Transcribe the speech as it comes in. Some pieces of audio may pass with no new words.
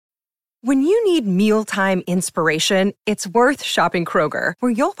When you need mealtime inspiration, it's worth shopping Kroger,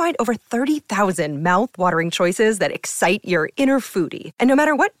 where you'll find over 30,000 mouth-watering choices that excite your inner foodie. And no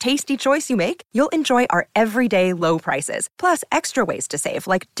matter what tasty choice you make, you'll enjoy our everyday low prices, plus extra ways to save,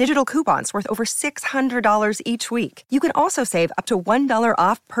 like digital coupons worth over $600 each week. You can also save up to $1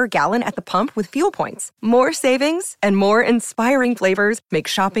 off per gallon at the pump with fuel points. More savings and more inspiring flavors make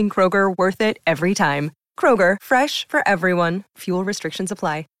shopping Kroger worth it every time. Kroger, fresh for everyone. Fuel restrictions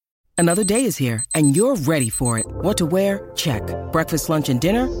apply. Another day is here, and you're ready for it. What to wear? Check. Breakfast, lunch, and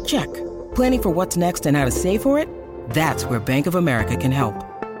dinner? Check. Planning for what's next and how to save for it? That's where Bank of America can help.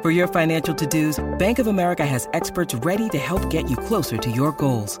 For your financial to-dos, Bank of America has experts ready to help get you closer to your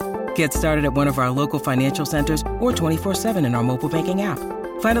goals. Get started at one of our local financial centers or 24/7 in our mobile banking app.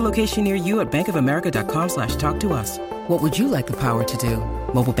 Find a location near you at bankofamerica.com/talktous. What would you like the power to do?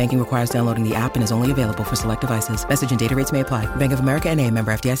 Mobile banking requires downloading the app and is only available for select devices. Message and data rates may apply. Bank of America N.A.,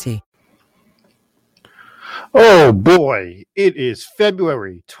 member FDIC. Oh boy, it is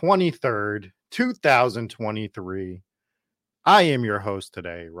February 23rd, 2023. I am your host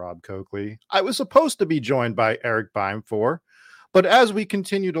today, Rob Coakley. I was supposed to be joined by Eric Beimfohr, but as we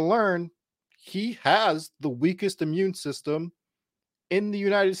continue to learn, he has the weakest immune system in the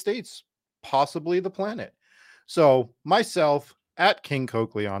United States, possibly the planet. So myself, at King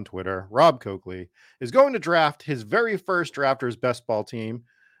Coakley on Twitter, Rob Coakley, is going to draft his very first Drafters best ball team,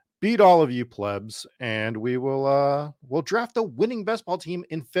 beat all of you plebs, and we'll draft a winning best ball team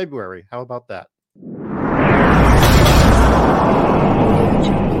in February. How about that?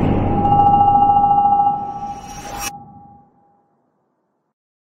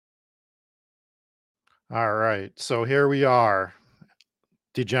 All right, so here we are,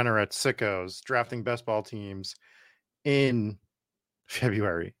 degenerate sickos, drafting best ball teams in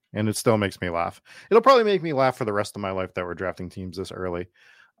February, and it still makes me laugh. It'll probably make me laugh for the rest of my life that we're drafting teams this early.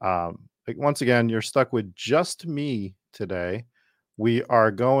 Once again, you're stuck with just me today. We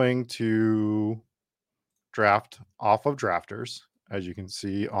are going to draft off of Drafters, as you can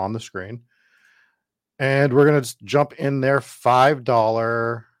see on the screen, and we're going to jump in their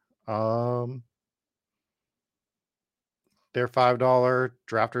 $5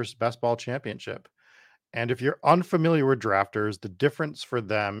 Drafters Best Ball Championship. And if you're unfamiliar with Drafters, the difference for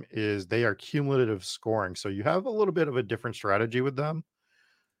them is they are cumulative scoring. So you have a little bit of a different strategy with them.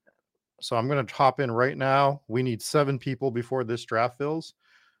 So I'm going to hop in right now. We need 7 people before this draft fills.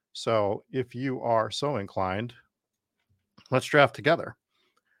 So if you are so inclined, let's draft together.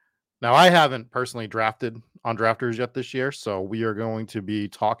 Now, I haven't personally drafted on Drafters yet this year, so we are going to be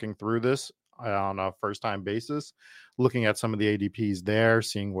talking through this on a first-time basis, looking at some of the ADPs there,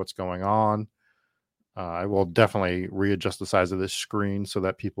 seeing what's going on. I will definitely readjust the size of this screen so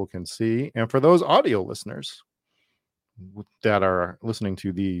that people can see. And for those audio listeners that are listening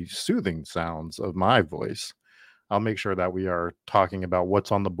to the soothing sounds of my voice, I'll make sure that we are talking about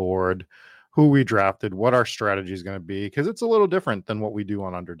what's on the board, who we drafted, what our strategy is going to be, because it's a little different than what we do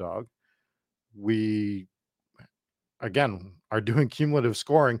on Underdog. We, again, are doing cumulative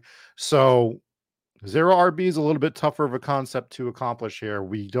scoring. So zero RB is a little bit tougher of a concept to accomplish here.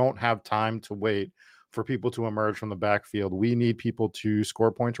 We don't have time to wait for people to emerge from the backfield. We need people to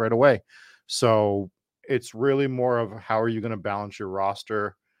score points right away. So it's really more of how are you going to balance your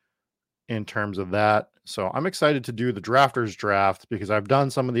roster in terms of that. So I'm excited to do the Drafters draft because I've done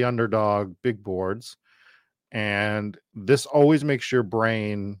some of the Underdog big boards, and this always makes your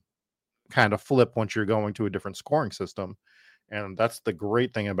brain kind of flip once you're going to a different scoring system. And that's the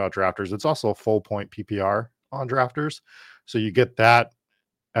great thing about Drafters. It's also a full point PPR on Drafters. So you get that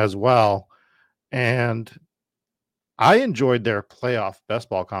as well. And I enjoyed their playoff best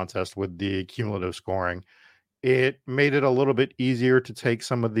ball contest with the cumulative scoring. It made it a little bit easier to take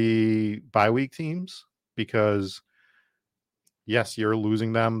some of the bye week teams because, yes, you're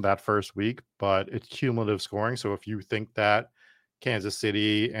losing them that first week, but it's cumulative scoring. So if you think that Kansas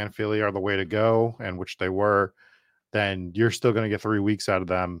City and Philly are the way to go, and which they were, then you're still going to get 3 weeks out of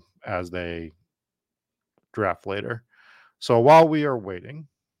them as they draft later. So while we are waiting,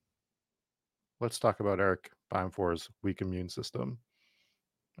 let's talk about Eric Beimfohr's weak immune system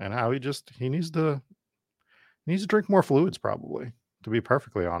and how he needs to drink more fluids, probably, to be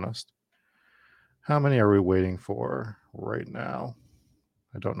perfectly honest. How many are we waiting for right now?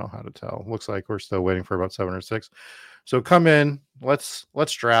 I don't know how to tell. Looks like we're still waiting for about 7 or 6. So come in. Let's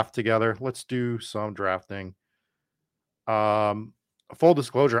draft together. Let's do some drafting. Full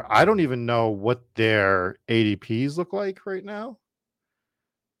disclosure, I don't even know what their ADPs look like right now.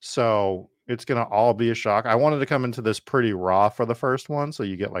 So it's going to all be a shock. I wanted to come into this pretty raw for the first one, so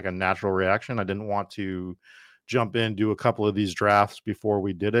you get like a natural reaction. I didn't want to jump in, do a couple of these drafts before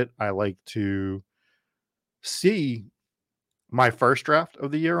we did it. I like to see my first draft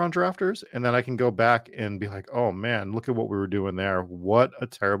of the year on Drafters, and then I can go back and be like, oh man, look at what we were doing there. What a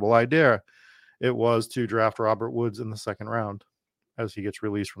terrible idea it was to draft Robert Woods in the second round as he gets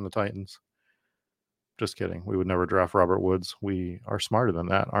released from the Titans. Just kidding. We would never draft Robert Woods. We are smarter than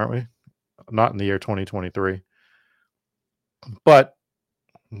that, aren't we? Not in the year 2023. But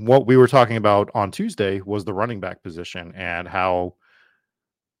what we were talking about on Tuesday was the running back position and how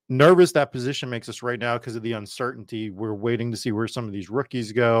nervous that position makes us right now because of the uncertainty. We're waiting to see where some of these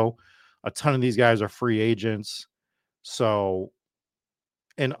rookies go. A ton of these guys are free agents. So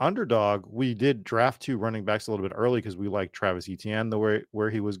in Underdog, we did draft 2 running backs a little bit early because we liked Travis Etienne, the way where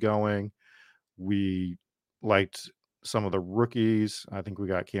he was going. We liked some of the rookies. I think we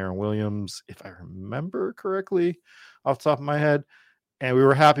got Karen Williams, if I remember correctly, off the top of my head. And we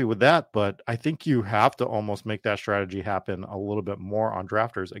were happy with that. But I think you have to almost make that strategy happen a little bit more on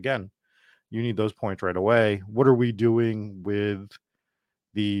Drafters. Again, you need those points right away. What are we doing with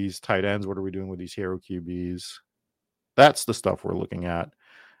these tight ends? What are we doing with these hero QBs? That's the stuff we're looking at.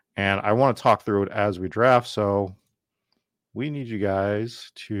 And I want to talk through it as we draft. So we need you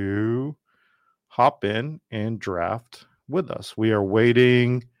guys to hop in and draft with us. We are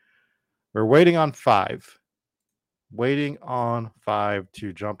waiting. We're waiting on 5. Waiting on 5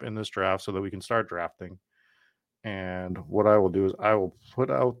 to jump in this draft so that we can start drafting. And what I will do is I will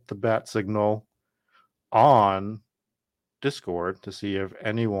put out the bat signal on Discord to see if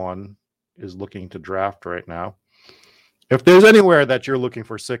anyone is looking to draft right now. If there's anywhere that you're looking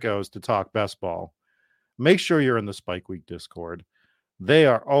for sickos to talk best ball, make sure you're in the Spike Week Discord. They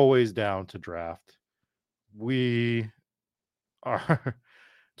are always down to draft. We are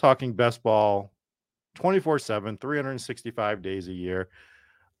talking best ball 24/7, 365 days a year.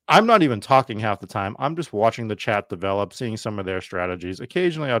 I'm not even talking half the time. I'm just watching the chat develop, seeing some of their strategies.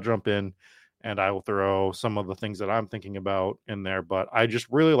 Occasionally I'll jump in and I will throw some of the things that I'm thinking about in there, but I just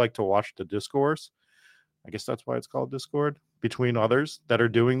really like to watch the discourse. I guess that's why it's called Discord, between others that are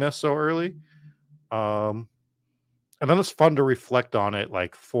doing this so early. And then it's fun to reflect on it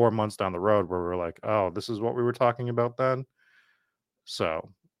like 4 months down the road where we're like, oh, this is what we were talking about then.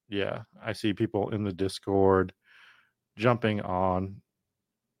 So yeah, I see people in the Discord jumping on,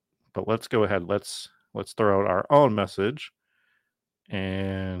 but let's go ahead. Let's throw out our own message,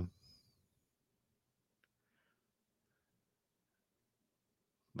 and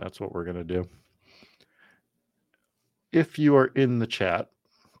that's what we're going to do. If you are in the chat,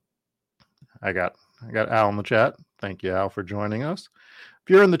 I got Al in the chat. Thank you, Al, for joining us. If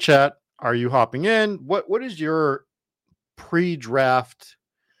you're in the chat, are you hopping in? What is your pre-draft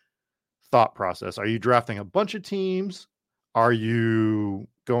thought process? Are you drafting a bunch of teams? Are you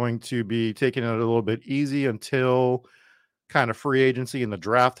going to be taking it a little bit easy until kind of free agency and the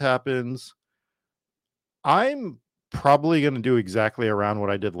draft happens? I'm probably going to do exactly around what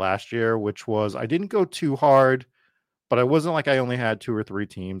I did last year, which was I didn't go too hard, but I wasn't like I only had 2 or 3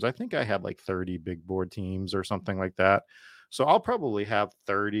 teams. I think I had like 30 big board teams or something like that. So I'll probably have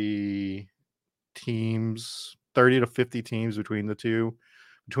 30 teams, 30 to 50 teams between the two,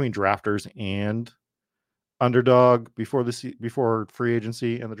 between drafters and Underdog before free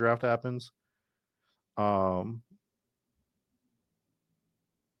agency and the draft happens.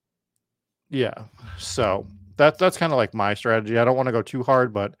 Yeah. So that's kind of like my strategy. I don't want to go too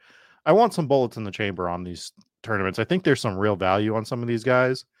hard, but I want some bullets in the chamber on these tournaments. I think there's some real value on some of these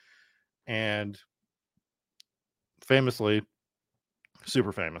guys. And famously,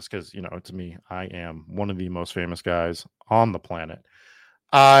 super famous, because, you know, to me, I am one of the most famous guys on the planet.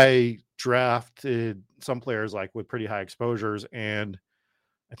 I drafted some players like with pretty high exposures, and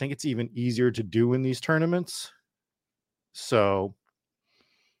I think it's even easier to do in these tournaments. So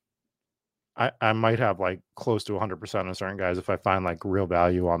I might have like close to 100% on certain guys if I find like real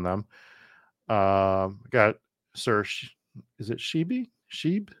value on them. Got Sir, is it Shib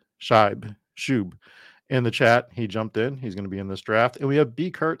in the chat. He jumped in. He's going to be in this draft. And we have B.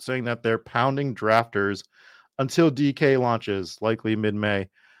 Kurt saying that they're pounding drafters until DK launches, likely mid-May.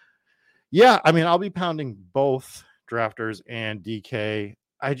 Yeah, I mean, I'll be pounding both drafters and DK.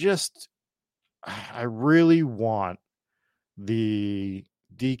 I really want the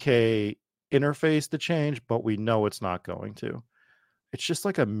DK interface to change, but we know it's not going to. It's just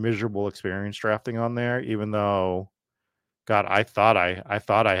like a miserable experience drafting on there, even though, God, I thought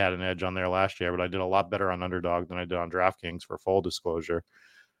I had an edge on there last year, but I did a lot better on Underdog than I did on DraftKings, for full disclosure.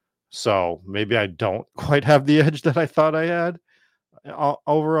 So maybe I don't quite have the edge that I thought I had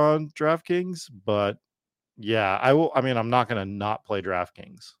over on DraftKings, but yeah, I will. I mean, I'm not going to not play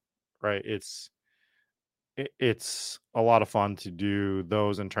DraftKings, right? It's it's a lot of fun to do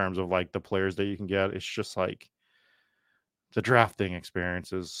those in terms of like the players that you can get. It's just like the drafting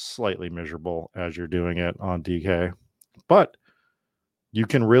experience is slightly miserable as you're doing it on DK, but you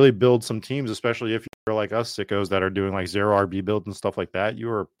can really build some teams, especially if you're like us sickos that are doing like 0 RB builds and stuff like that. You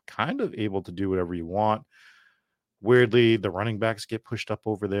are kind of able to do whatever you want. Weirdly, the running backs get pushed up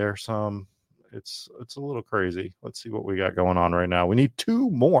over there some. It's a little crazy. Let's see what we got going on right now. We need 2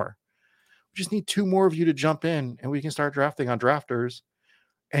 more. We just need 2 more of you to jump in and we can start drafting on Drafters.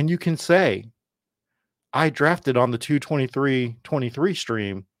 And you can say, I drafted on the 223-23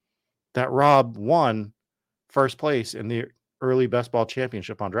 stream that Rob won first place in the early best ball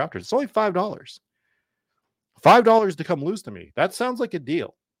championship on Drafters. It's only $5. $5 to come lose to me. That sounds like a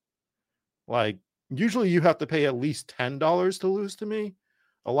deal. Like, usually you have to pay at least $10 to lose to me.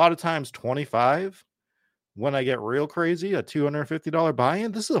 A lot of times $25. When I get real crazy, a $250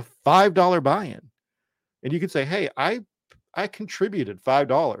 buy-in. This is a $5 buy-in. And you could say, hey, I contributed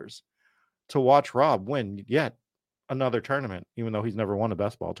 $5 to watch Rob win yet another tournament, even though he's never won a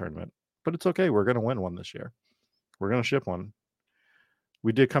best ball tournament. But it's okay. We're going to win one this year. We're going to ship one.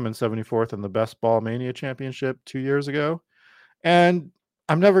 We did come in 74th in the Best Ball Mania Championship 2 years ago. And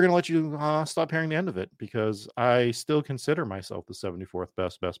I'm never going to let you stop hearing the end of it because I still consider myself the 74th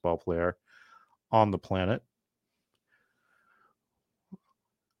best ball player on the planet.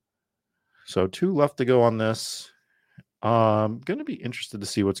 So 2 left to go on this. I'm going to be interested to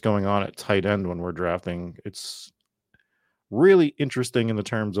see what's going on at tight end when we're drafting. It's really interesting in the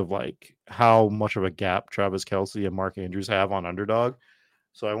terms of like how much of a gap Travis Kelce and Mark Andrews have on Underdog.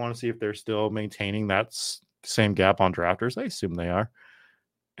 So I want to see if they're still maintaining that same gap on Drafters. I assume they are.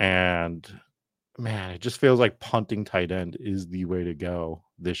 And man, it just feels like punting tight end is the way to go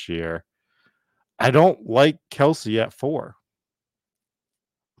this year. I don't like Kelce at 4.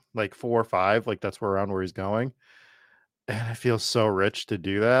 Like 4 or 5, like that's around where he's going. And I feel so rich to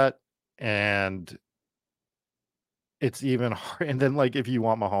do that. And it's even hard. And then, like, if you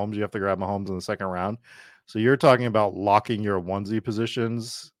want Mahomes, you have to grab Mahomes in the second round. So you're talking about locking your onesie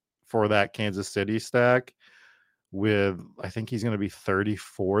positions for that Kansas City stack with, I think he's going to be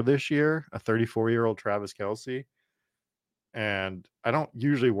 34 this year, a 34-year-old Travis Kelce. And I don't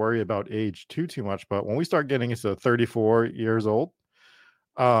usually worry about age too much, but when we start getting into 34 years old,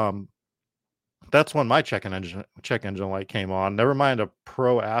 that's when my check engine light came on. Never mind a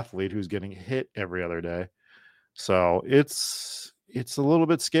pro athlete who's getting hit every other day. So it's a little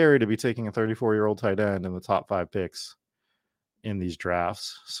bit scary to be taking a 34-year-old tight end in the top 5 picks in these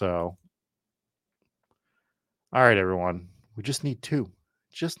drafts. So, all right, everyone, we just need 2.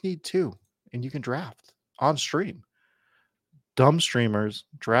 Just need 2, and you can draft on stream. Dumb streamers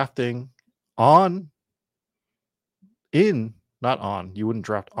drafting you wouldn't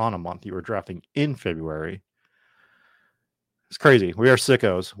draft on a month. You were drafting in February. It's crazy. We are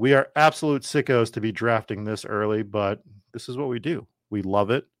sickos. We are absolute sickos to be drafting this early, but this is what we do. We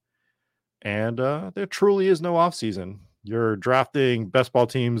love it. And there truly is no off season. You're drafting best ball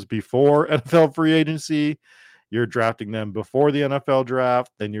teams before NFL free agency. You're drafting them before the NFL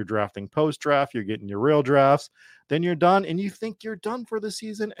draft. Then you're drafting post-draft. You're getting your real drafts. Then you're done, and you think you're done for the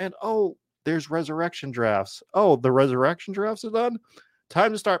season. And, there's resurrection drafts. Oh, the resurrection drafts are done?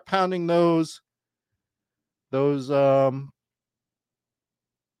 Time to start pounding those playoff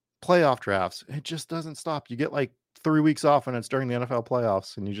drafts. It just doesn't stop. You get like 3 weeks off, and it's during the NFL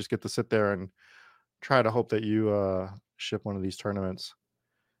playoffs, and you just get to sit there and try to hope that you ship one of these tournaments.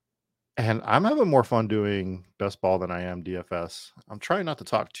 And I'm having more fun doing best ball than I am DFS. I'm trying not to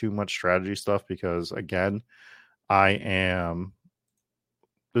talk too much strategy stuff because, again,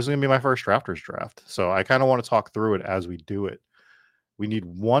 this is going to be my first Drafters draft. So I kind of want to talk through it as we do it. We need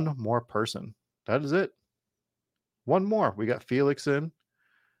 1 more person. That is it. 1 more. We got Felix in,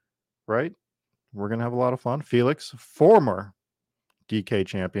 right? We're going to have a lot of fun. Felix, former DK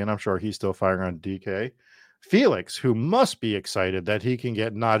champion. I'm sure he's still firing on DK. Felix, who must be excited that he can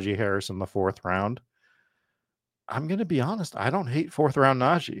get Najee Harris in the 4th round. I'm going to be honest. I don't hate 4th round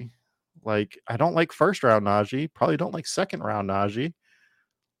Najee. Like, I don't like 1st round Najee. Probably don't like 2nd round Najee.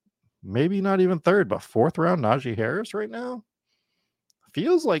 Maybe not even 3rd, but 4th round Najee Harris right now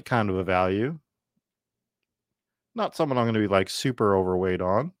feels like kind of a value. Not someone I'm going to be like super overweight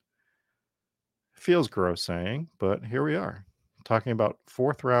on. Feels gross saying, but here we are talking about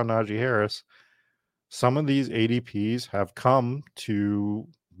 4th round Najee Harris. Some of these ADPs have come to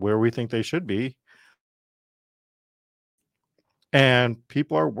where we think they should be. And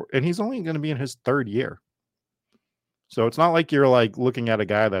he's only going to be in his 3rd year. So it's not like you're like looking at a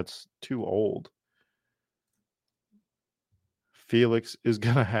guy that's too old. Felix is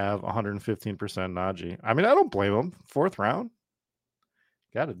going to have 115% Najee. I mean, I don't blame him. 4th round.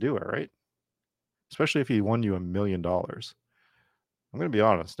 Got to do it, right? Especially if he won you $1 million. I'm going to be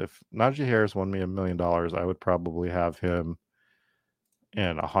honest. If Najee Harris won me $1 million, I would probably have him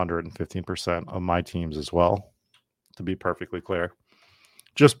in 115% of my teams as well, to be perfectly clear.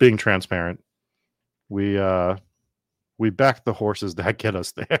 Just being transparent. We back the horses that get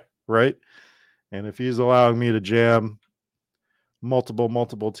us there, right? And if he's allowing me to jam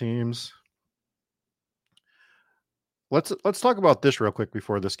multiple teams, let's talk about this real quick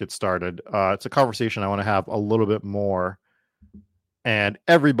before this gets started. It's a conversation I want to have a little bit more, and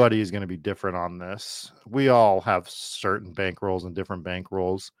everybody is going to be different on this. We all have certain bankrolls and different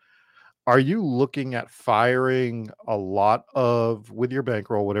bankrolls. Are you looking at firing a lot with your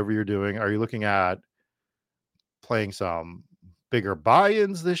bankroll, whatever you're doing? Are you looking at playing some bigger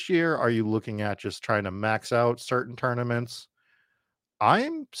buy-ins this year? Are you looking at just trying to max out certain tournaments?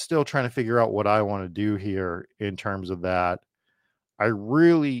 I'm still trying to figure out what I want to do here in terms of that. I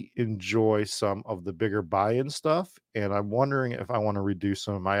really enjoy some of the bigger buy-in stuff, and I'm wondering if I want to reduce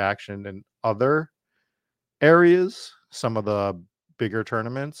some of my action in other areas, some of the bigger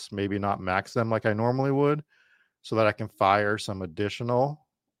tournaments, maybe not max them like I normally would, so that I can fire some additional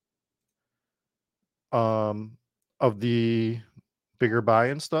of the bigger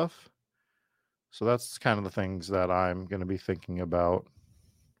buy-in stuff. So that's kind of the things that I'm going to be thinking about.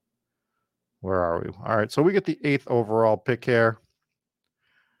 Where are we? All right, so we get the 8th overall pick here.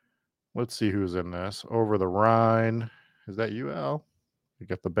 Let's see who's in this. Over the Rhine. Is that you, Al? You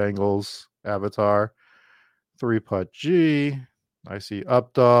got the Bengals avatar. 3-putt G. I see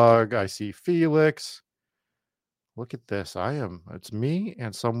Updog. I see Felix. Look at this. It's me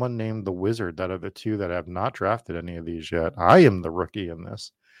and someone named the Wizard that are the two that have not drafted any of these yet. I am the rookie in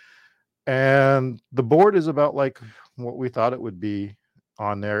this. And the board is about like what we thought it would be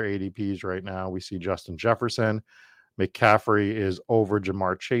on their ADPs right now. We see Justin Jefferson. McCaffrey is over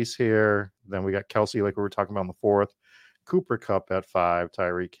Jamar Chase here. Then we got Kelsey, like we were talking about in the 4th. Cooper Kupp at 5.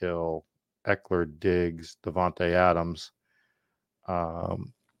 Tyreek Hill, Eckler, Diggs, Devontae Adams.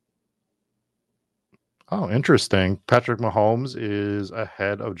 Interesting. Patrick Mahomes is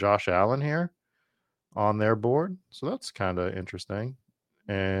ahead of Josh Allen here on their board. So that's kind of interesting.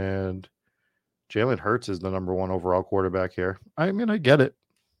 And Jalen Hurts is the number 1 overall quarterback here. I mean, I get it.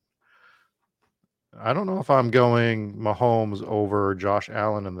 I don't know if I'm going Mahomes over Josh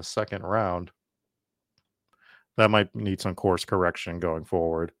Allen in the 2nd round. That might need some course correction going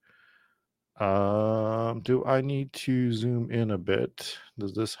forward. Do I need to zoom in a bit?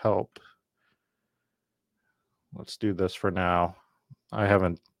 Does this help? Let's do this for now. I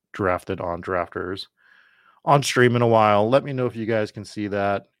haven't drafted on Drafters on stream in a while. Let me know if you guys can see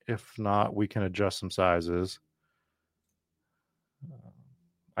that. If not, we can adjust some sizes.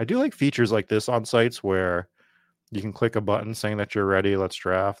 I do like features like this on sites where you can click a button saying that you're ready. Let's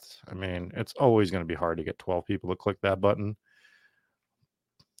draft. I mean, it's always going to be hard to get 12 people to click that button.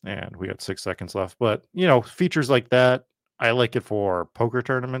 And we got 6 seconds left. But, features like that, I like it for poker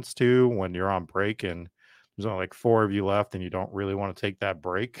tournaments too, when you're on break and there's only like 4 of you left and you don't really want to take that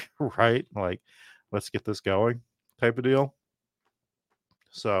break, right? Like, let's get this going type of deal.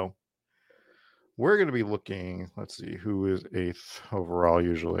 So we're going to be looking, let's see, who is 8th overall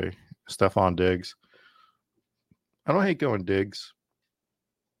usually? Stephon Diggs. I don't hate going Diggs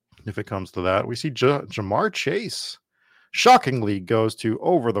if it comes to that. We see Jamar Chase shockingly goes to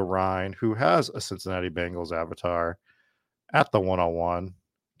Over the Rhine, who has a Cincinnati Bengals avatar at the 101.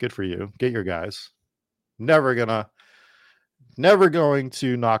 Good for you. Get your guys. Never going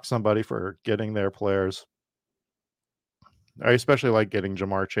to knock somebody for getting their players. I especially like getting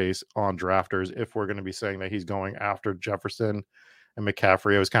Jamar Chase on drafters if we're going to be saying that he's going after Jefferson and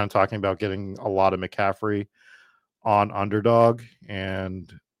McCaffrey. I was kind of talking about getting a lot of McCaffrey on Underdog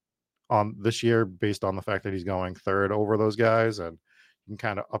and on this year based on the fact that he's going 3rd over those guys, and you can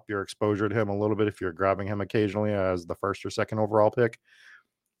kind of up your exposure to him a little bit if you're grabbing him occasionally as the 1st or 2nd overall pick.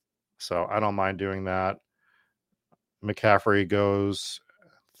 So I don't mind doing that. McCaffrey goes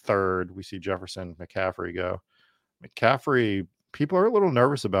 3rd. We see Jefferson, McCaffrey go. McCaffrey, people are a little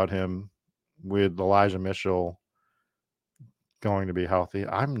nervous about him with Elijah Mitchell going to be healthy.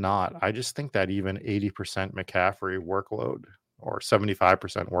 I'm not. I just think that even 80% McCaffrey workload or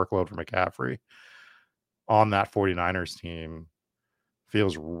 75% workload for McCaffrey on that 49ers team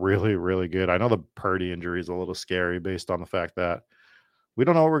feels really, really good. I know the Purdy injury is a little scary based on the fact that we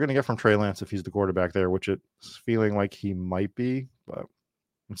don't know what we're going to get from Trey Lance if he's the quarterback there, which it's feeling like he might be, but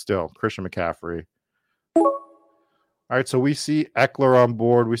still, Christian McCaffrey. All right, so we see Eckler on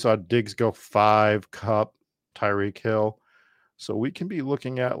board. We saw Diggs go 5, Kupp, Tyreek Hill. So we can be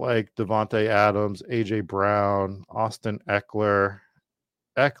looking at like Devontae Adams, AJ Brown, Austin Eckler.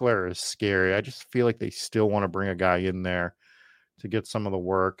 Eckler is scary. I just feel like they still want to bring a guy in there to get some of the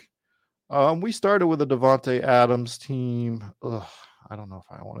work. We started with a Devontae Adams team. Ugh, I don't know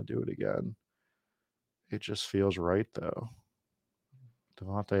if I want to do it again. It just feels right though.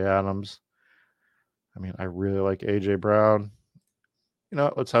 Devontae Adams. I mean, I really like AJ Brown.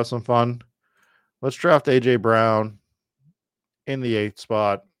 Let's have some fun. Let's draft AJ Brown in the 8th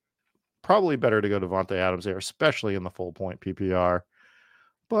spot. Probably better to go Devontae Adams there, especially in the full point PPR.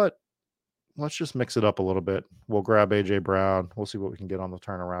 But let's just mix it up a little bit. We'll grab AJ Brown. We'll see what we can get on the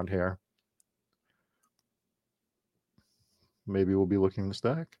turnaround here. Maybe we'll be looking to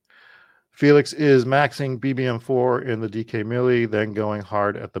stack. Felix is maxing BBM4 in the DK Millie, then going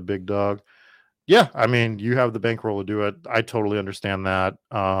hard at the big dog. Yeah, I mean, you have the bankroll to do it. I totally understand that.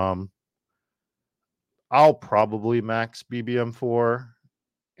 I'll probably max BBM4,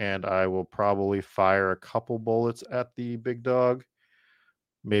 and I will probably fire a couple bullets at the big dog.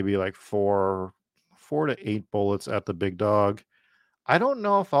 Maybe like 4 to 8 bullets at the big dog. I don't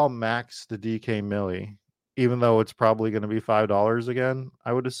know if I'll max the DK Millie, even though it's probably going to be $5 again.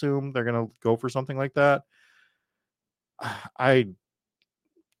 I would assume they're going to go for something like that. I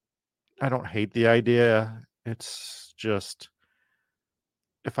don't hate the idea. It's just,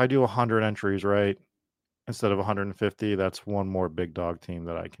 if I do 100 entries, right, instead of 150, that's one more big dog team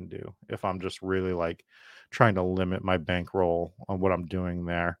that I can do if I'm just really like trying to limit my bankroll on what I'm doing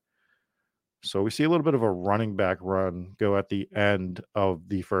there. So we see a little bit of a running back run go at the end of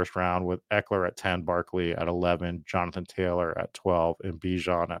the first round with Eckler at 10, Barkley at 11, Jonathan Taylor at 12, and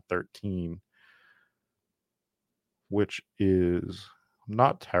Bijan at 13, which is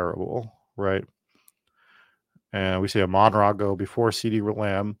not terrible, right? And we see a Monra go before CeeDee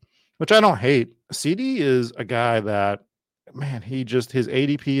Lamb, which I don't hate. CeeDee is a guy that, man, his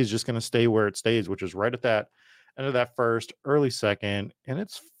ADP is just going to stay where it stays, which is right at that end of that first, early second, and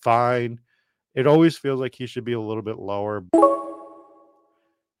it's fine. It always feels like he should be a little bit lower.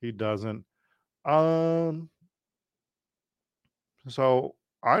 He doesn't. So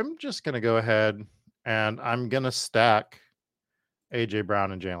I'm just going to go ahead and I'm going to stack AJ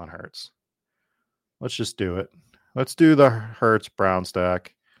Brown and Jalen Hurts. Let's just do it. Let's do the Hurts Brown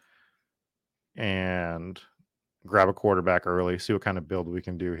stack and grab a quarterback early, see what kind of build we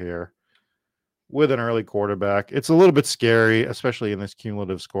can do here with an early quarterback. It's a little bit scary, especially in this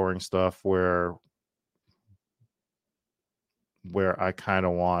cumulative scoring stuff where I kind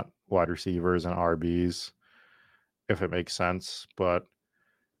of want wide receivers and RBs, if it makes sense. But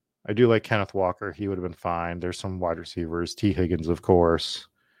I do like Kenneth Walker. He would have been fine. There's some wide receivers, T. Higgins, of course.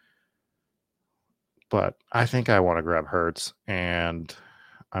 But I think I want to grab Hurts, and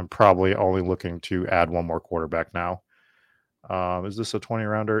I'm probably only looking to add one more quarterback now. Is this a 20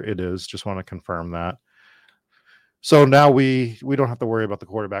 rounder? It is. Just want to confirm that. So now we don't have to worry about the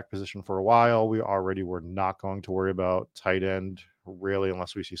quarterback position for a while. We already were not going to worry about tight end really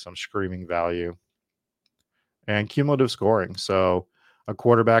unless we see some screaming value and cumulative scoring. So a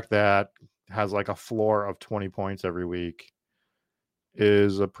quarterback that has like a floor of 20 points every week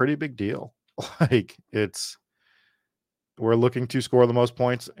is a pretty big deal. Like we're looking to score the most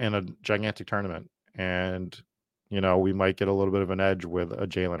points in a gigantic tournament. And, we might get a little bit of an edge with a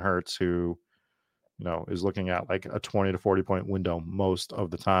Jalen Hurts who, is looking at like a 20 to 40 point window most of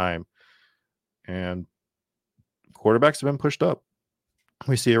the time. And quarterbacks have been pushed up.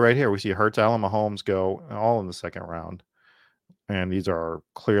 We see it right here. We see Hurts, Allen, Mahomes go all in the second round. And these are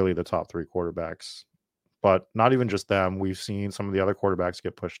clearly the top 3 quarterbacks. But not even just them. We've seen some of the other quarterbacks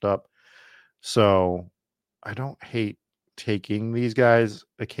get pushed up. So I don't hate taking these guys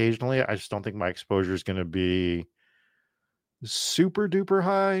occasionally. I just don't think my exposure is going to be super duper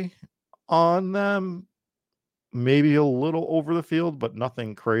high on them. Maybe a little over the field, but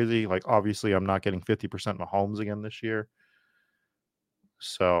nothing crazy. Like, obviously, I'm not getting 50% Mahomes again this year.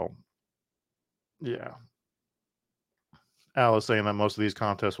 So, yeah. Al is saying that most of these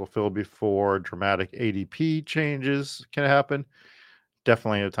contests will fill before dramatic ADP changes can happen.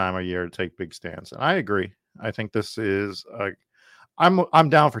 Definitely a time of year to take big stands. And I agree. I think this is I'm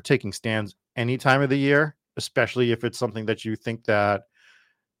down for taking stands any time of the year, especially if it's something that you think that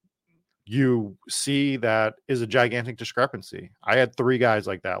you see that is a gigantic discrepancy. I had 3 guys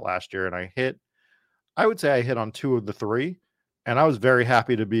like that last year, and I would say I hit on 2 of the 3, and I was very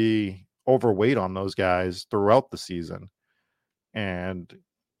happy to be overweight on those guys throughout the season. And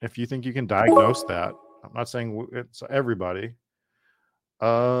if you think you can diagnose that, I'm not saying it's everybody.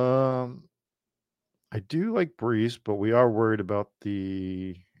 I do like Brees, but we are worried about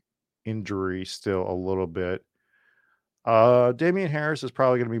the injury still a little bit. Damian Harris is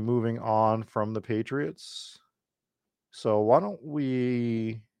probably going to be moving on from the Patriots. So why don't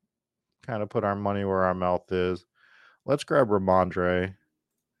we kind of put our money where our mouth is? Let's grab Ramondre,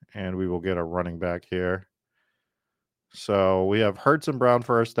 and we will get a running back here. So we have Hurts and Brown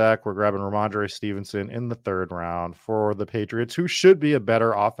for our stack. We're grabbing Ramondre Stevenson in the 3rd round for the Patriots, who should be a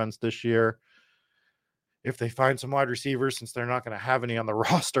better offense this year if they find some wide receivers, since they're not going to have any on the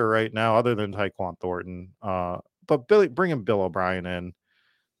roster right now other than Tyquan Thornton. But bringing Bill O'Brien in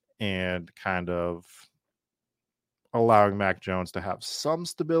and kind of allowing Mac Jones to have some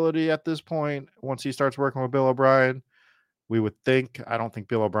stability at this point once he starts working with Bill O'Brien. We would think. I don't think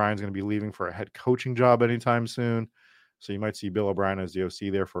Bill O'Brien's going to be leaving for a head coaching job anytime soon. So you might see Bill O'Brien as the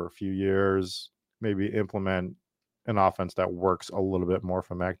OC there for a few years, maybe implement an offense that works a little bit more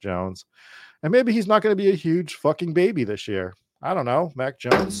for Mac Jones. And maybe he's not going to be a huge fucking baby this year. I don't know. Mac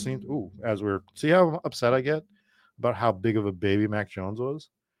Jones seems, see how upset I get about how big of a baby Mac Jones was?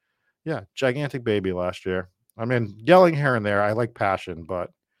 Yeah, gigantic baby last year. I mean, yelling here and there, I like passion,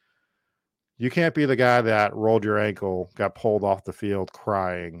 but you can't be the guy that rolled your ankle, got pulled off the field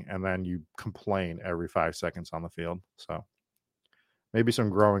crying, and then you complain every 5 seconds on the field. So maybe some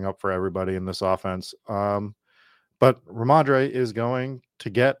growing up for everybody in this offense. But Ramondre is going to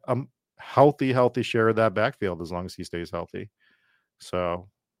get a healthy share of that backfield as long as he stays healthy. So,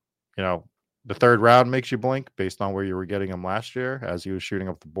 the 3rd round makes you blink based on where you were getting him last year as he was shooting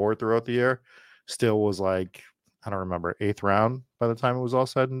up the board throughout the year. Still was like, I don't remember, 8th round by the time it was all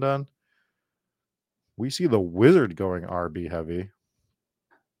said and done. We see the Wizard going RB heavy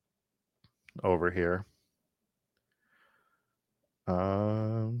over here.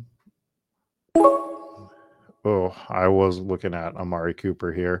 I was looking at Amari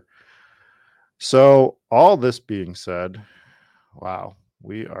Cooper here. So all this being said, wow,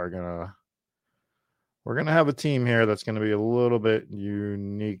 we're gonna have a team here that's gonna be a little bit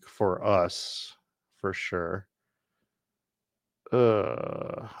unique for us, for sure.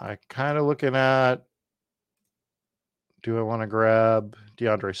 I kind of looking at, do I want to grab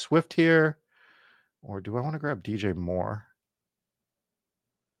DeAndre Swift here, or do I want to grab DJ Moore?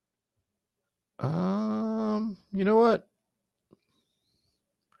 You know what?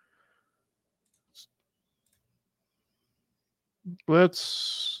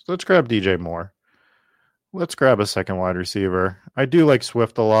 Let's grab DJ Moore. Let's grab a second wide receiver. I do like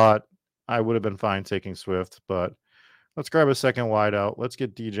Swift a lot. I would have been fine taking Swift, but let's grab a second wide out. Let's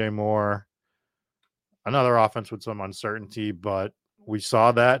get DJ Moore. Another offense with some uncertainty, but we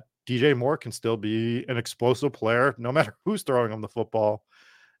saw that DJ Moore can still be an explosive player no matter who's throwing him the football.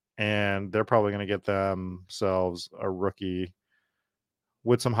 And they're probably going to get themselves a rookie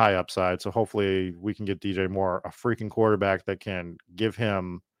with some high upside. So hopefully we can get DJ Moore a freaking quarterback that can give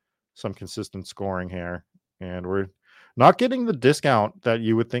him some consistent scoring here. And we're not getting the discount that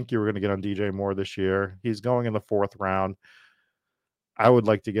you would think you were going to get on DJ Moore this year. He's going in the 4th round. I would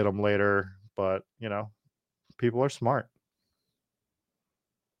like to get him later, but, people are smart.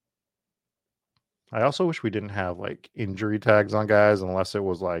 I also wish we didn't have like injury tags on guys unless it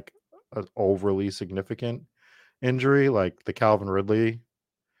was like an overly significant injury, like the Calvin Ridley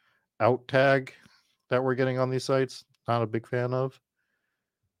out tag that we're getting on these sites. Not a big fan of,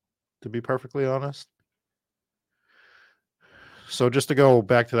 to be perfectly honest. So just to go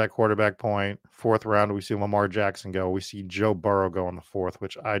back to that quarterback point, 4th round, we see Lamar Jackson go. We see Joe Burrow go in the 4th,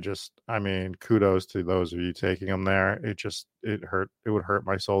 which kudos to those of you taking him there. It would hurt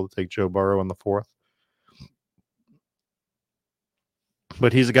my soul to take Joe Burrow in the 4th.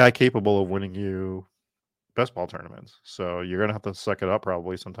 But he's a guy capable of winning you best ball tournaments. So you're going to have to suck it up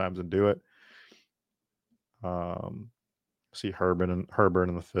probably sometimes and do it. See Herbert in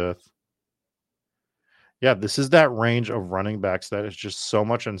the 5th. Yeah, this is that range of running backs that is just so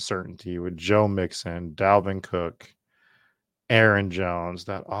much uncertainty with Joe Mixon, Dalvin Cook, Aaron Jones.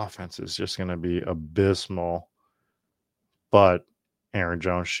 That offense is just going to be abysmal. But Aaron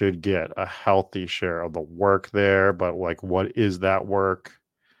Jones should get a healthy share of the work there. But like, what is that work?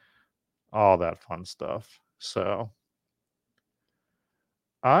 All that fun stuff. So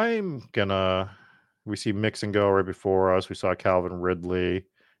we see Mixon go right before us. We saw Calvin Ridley,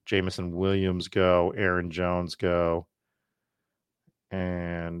 Jameson Williams go, Aaron Jones go.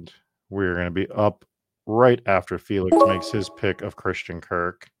 And we're going to be up right after Felix makes his pick of Christian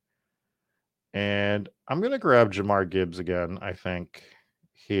Kirk. And I'm going to grab Jahmyr Gibbs again, I think,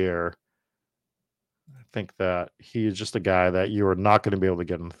 here. I think that he's just a guy that you are not going to be able to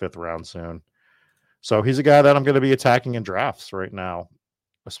get in the 5th round soon. So he's a guy that I'm going to be attacking in drafts right now,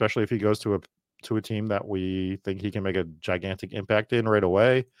 especially if he goes to a team that we think he can make a gigantic impact in right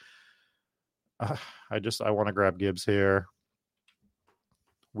away. I want to grab Gibbs here.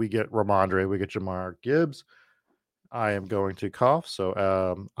 We get Ramondre, we get Jamar Gibbs. I am going to cough,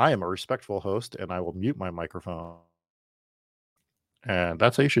 so I am a respectful host, and I will mute my microphone. And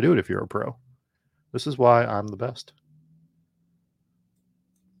that's how you should do it if you're a pro. This is why I'm the best.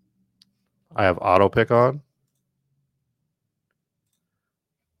 I have auto pick on.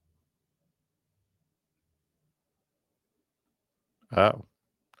 Oh,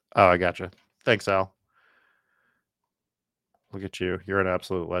 I gotcha. Thanks, Al. Look at you. You're an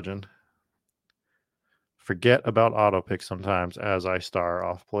absolute legend. Forget about auto pick sometimes as I star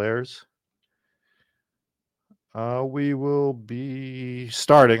off players. We will be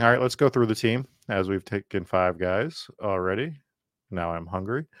starting. All right, let's go through the team as we've taken 5 guys already. Now I'm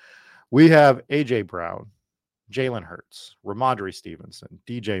hungry. We have AJ Brown, Jalen Hurts, Ramondre Stevenson,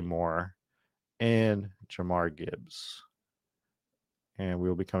 DJ Moore, and Jamar Gibbs. And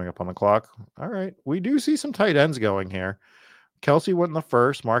we'll be coming up on the clock. All right. We do see some tight ends going here. Kelsey went in the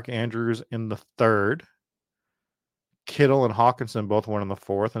first, Mark Andrews in the third. Kittle and Hawkinson both went in the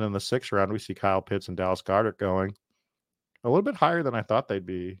fourth. And in the 6th round, we see Kyle Pitts and Dallas Goedert going a little bit higher than I thought they'd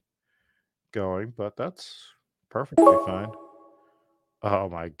be going, but that's perfectly fine. Oh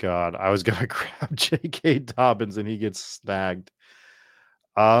my God. I was going to grab J.K. Dobbins and he gets snagged.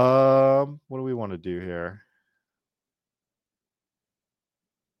 What do we want to do here?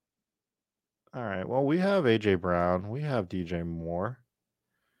 All right. Well, we have AJ Brown. We have DJ Moore.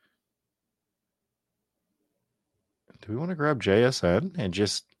 Do we want to grab JSN and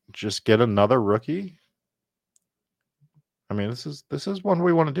just get another rookie? I mean, this is one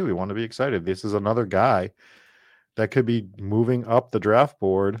we want to do. We want to be excited. This is another guy that could be moving up the draft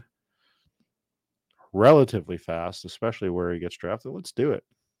board relatively fast, especially where he gets drafted. Let's do it.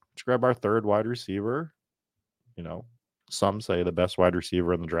 Let's grab our 3rd wide receiver. You know, some say the best wide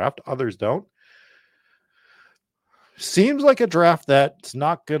receiver in the draft. Others don't. Seems like a draft that's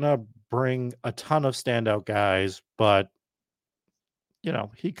not going to bring a ton of standout guys, but, you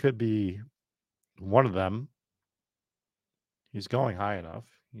know, he could be one of them. He's going high enough.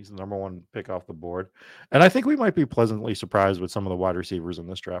 He's the number 1 pick off the board. And I think we might be pleasantly surprised with some of the wide receivers in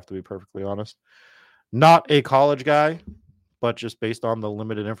this draft, to be perfectly honest. Not a college guy, but just based on the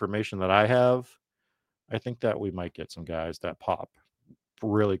limited information that I have, I think that we might get some guys that pop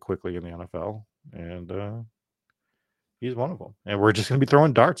really quickly in the NFL. And he's one of them. And we're just going to be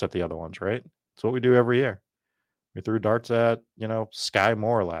throwing darts at the other ones, right? That's what we do every year. We threw darts at, Sky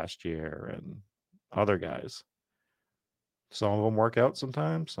Moore last year and other guys. Some of them work out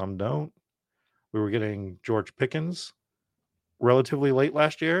sometimes, some don't. We were getting George Pickens relatively late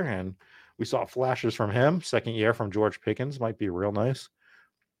last year, and we saw flashes from him. 2nd year from George Pickens might be real nice.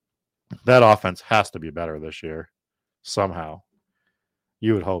 That offense has to be better this year somehow.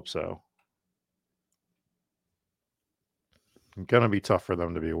 You would hope so. It's going to be tough for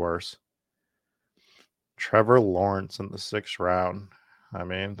them to be worse. Trevor Lawrence in the 6th round. I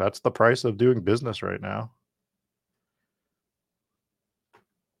mean, that's the price of doing business right now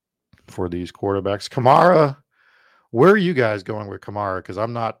for these quarterbacks. Kamara, where are you guys going with Kamara? Because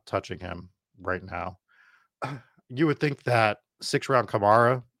I'm not touching him right now. You would think that 6th round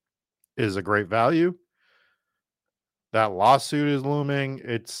Kamara is a great value. That lawsuit is looming.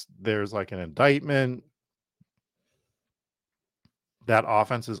 There's like an indictment. That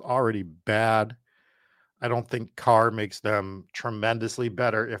offense is already bad. I don't think Carr makes them tremendously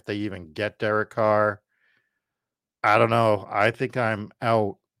better if they even get Derek Carr. I don't know. I think I'm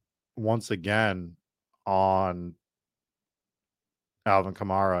out once again on Alvin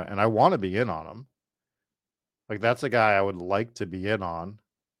Kamara, and I want to be in on him. Like, that's a guy I would like to be in on,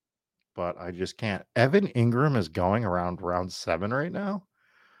 but I just can't. Evan Ingram is going around round 7 right now.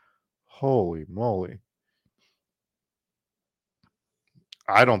 Holy moly.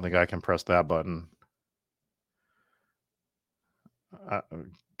 I don't think I can press that button.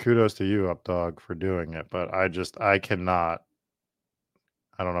 Kudos to you, Updog, for doing it, but I cannot.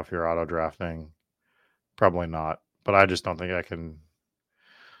 I don't know if you're auto drafting. Probably not, but I just don't think I can.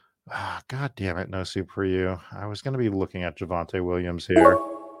 God damn it, no soup for you. I was going to be looking at Javonte Williams here.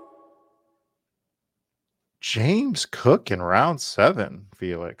 James Cook in round 7,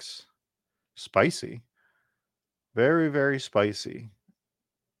 Felix. Spicy. Very, very spicy.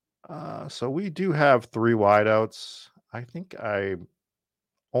 So we do have 3 wideouts. I think I'm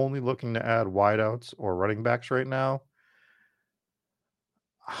only looking to add wideouts or running backs right now.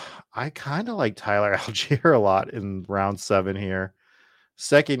 I kind of like Tyler Algier a lot in round 7 here.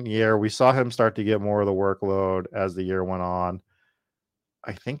 2nd year, we saw him start to get more of the workload as the year went on.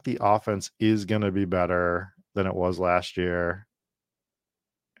 I think the offense is going to be better than it was last year.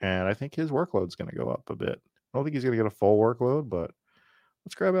 And I think his workload's going to go up a bit. I don't think he's going to get a full workload, but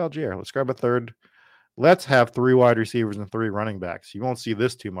let's grab Algier. Let's grab a third. Let's have 3 wide receivers and 3 running backs. You won't see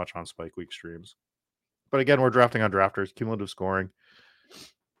this too much on Spike Week streams. But again, we're drafting on drafters, cumulative scoring.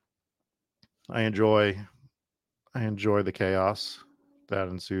 I enjoy the chaos that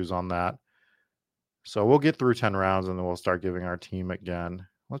ensues on that. So we'll get through 10 rounds and then we'll start giving our team again.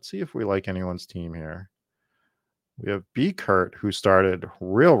 Let's see if we like anyone's team here. We have B. Kurt, who started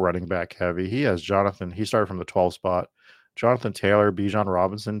real running back heavy. He has Jonathan. He started from the 12 spot. Jonathan Taylor, Bijan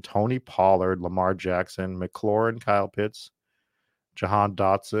Robinson, Tony Pollard, Lamar Jackson, McLaurin, Kyle Pitts, Jahan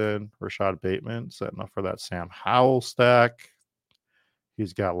Dotson, Rashad Bateman, setting up for that Sam Howell stack.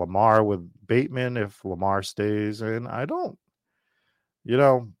 He's got Lamar with Bateman if Lamar stays in. As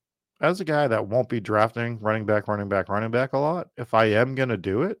a guy that won't be drafting running back a lot, if I am going to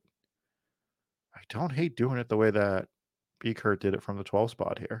do it, I don't hate doing it the way that B. Kurt did it from the 12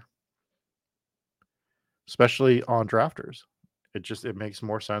 spot here. Especially on drafters. It makes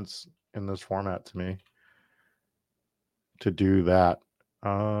more sense in this format to me to do that.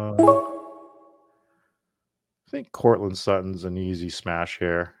 I think Cortland Sutton's an easy smash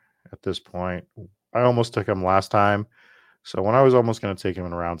here at this point. I almost took him last time. So when I was almost going to take him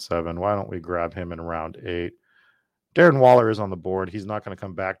in round 7, why don't we grab him in round 8? Darren Waller is on the board. He's not going to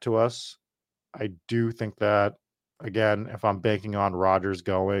come back to us. I do think that, again, if I'm banking on Rodgers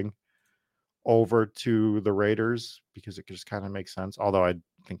going over to the Raiders, because it just kind of makes sense, although I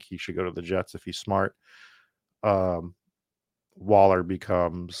think he should go to the Jets if he's smart, Waller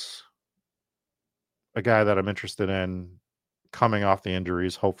becomes a guy that I'm interested in coming off the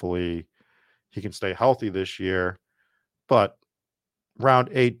injuries. Hopefully he can stay healthy this year. But round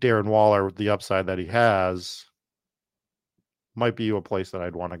 8, Darren Waller, with the upside that he has, might be a place that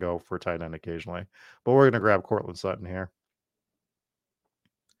I'd want to go for tight end occasionally. But we're going to grab Cortland Sutton here.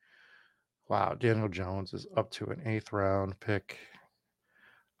 Wow, Daniel Jones is up to an 8th round pick.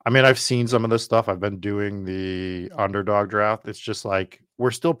 I mean, I've seen some of this stuff. I've been doing the underdog draft. It's just like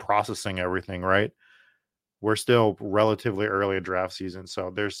we're still processing everything, right? We're still relatively early in draft season. So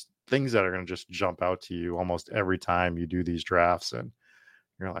there's things that are going to just jump out to you almost every time you do these drafts. And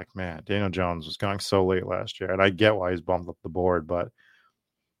you're like, man, Daniel Jones was going so late last year. And I get why he's bumped up the board, but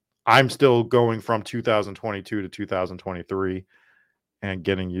I'm still going from 2022 to 2023 and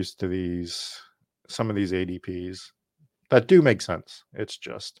getting used to some of these ADPs that do make sense. It's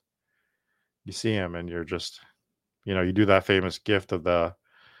just, you see him and you're just, you do that famous gift of the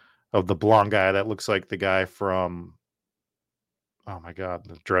blonde guy that looks like the guy from, oh my God,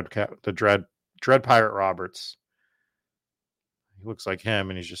 the Dread Pirate Roberts. He looks like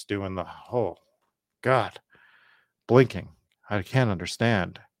him and he's just doing oh God, blinking. I can't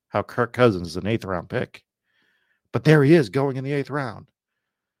understand how Kirk Cousins is an 8th round pick, but there he is going in the 8th round.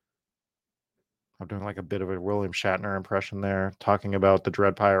 I'm doing like a bit of a William Shatner impression there, talking about the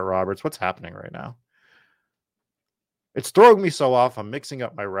Dread Pirate Roberts. What's happening right now? It's throwing me so off. I'm mixing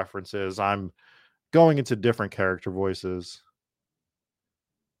up my references. I'm going into different character voices.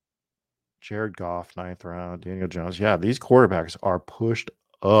 Jared Goff, 9th round. Daniel Jones. Yeah, these quarterbacks are pushed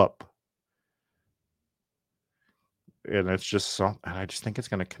up. And it's just and I just think it's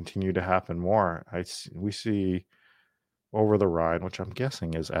going to continue to happen more. We see Over the Rhine, which I'm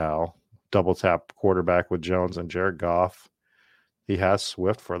guessing is Al, double tap quarterback with Jones and Jared Goff. He has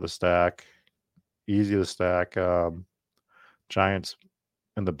Swift for the stack. Easy to stack. Giants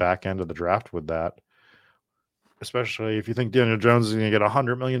in the back end of the draft with that. Especially if you think Daniel Jones is going to get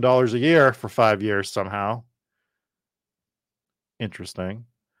 $100 million a year for 5 years somehow. Interesting.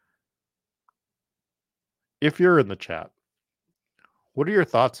 If you're in the chat, what are your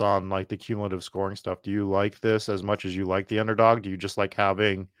thoughts on like the cumulative scoring stuff? Do you like this as much as you like the underdog? Do you just like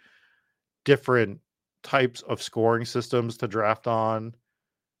having different types of scoring systems to draft on?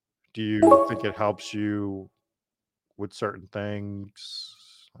 Do you think it helps you with certain things?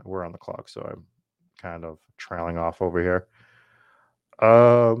 We're on the clock, so I'm kind of trailing off over here.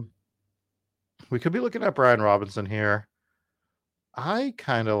 We could be looking at Brian Robinson here. I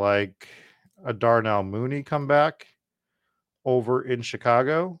kind of like a Darnell Mooney comeback over in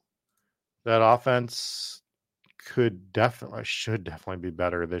Chicago. That offense should definitely be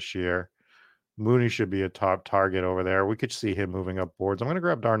better this year. Mooney should be a top target over there. We could see him moving up boards. I'm going to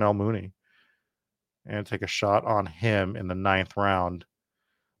grab Darnell Mooney and take a shot on him in the 9th round.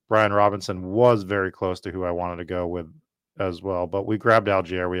 Brian Robinson was very close to who I wanted to go with as well, but we grabbed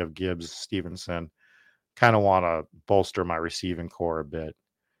Algier. We have Gibbs, Stevenson. Kind of want to bolster my receiving core a bit,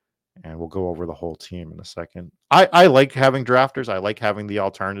 and we'll go over the whole team in a second. I like having drafters. I like having the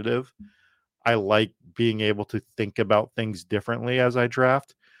alternative. I like being able to think about things differently as I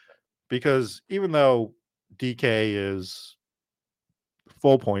draft. because even though DK is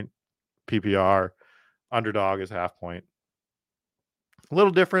full point PPR, underdog is half point. A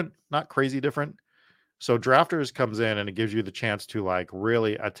little different, not crazy different. So drafters comes in and it gives you the chance to like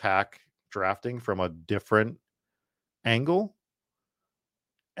really attack drafting from a different angle.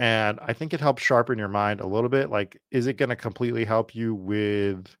 And I think it helps sharpen your mind a little bit. Like, is it going to completely help you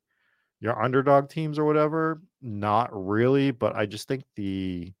with your underdog teams or whatever? Not really, but I just think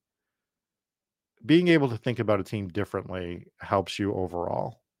the being able to think about a team differently helps you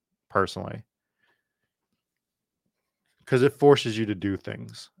overall, personally, because it forces you to do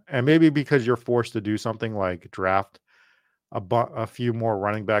things. And maybe because you're forced to do something like draft a few more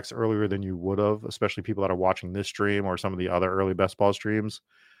running backs earlier than you would have, especially people that are watching this stream or some of the other early best ball streams.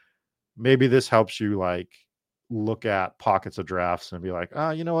 Maybe this helps you like look at pockets of drafts and be like,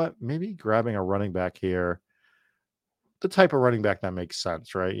 you know what? Maybe grabbing a running back here, the type of running back that makes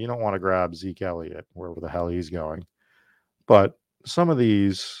sense, right? You don't want to grab Zeke Elliott wherever the hell he's going. But some of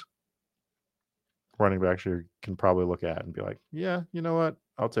these running backs you can probably look at and be like, yeah, you know what?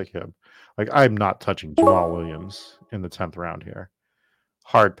 I'll take him. Like, I'm not touching Jamal Williams in the 10th round here.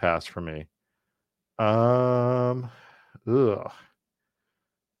 Hard pass for me.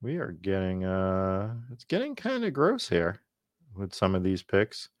 We are getting it's getting kind of gross here with some of these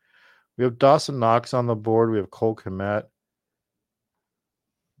picks. We have Dawson Knox on the board. We have Cole Kmet.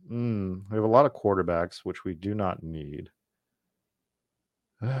 We have a lot of quarterbacks, which we do not need.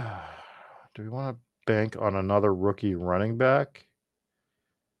 Do we want to bank on another rookie running back?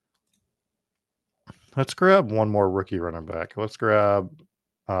 Let's grab one more rookie running back. Let's grab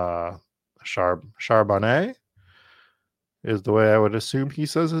Charbonnet is the way I would assume he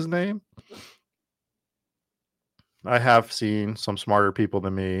says his name. I have seen some smarter people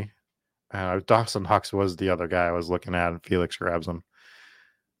than me. Dawson Knox was the other guy I was looking at, and Felix grabs him.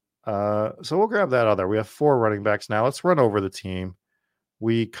 So we'll grab that other. We have 4 running backs now. Let's run over the team.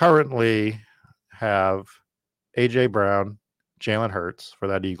 We currently have A.J. Brown, Jalen Hurts for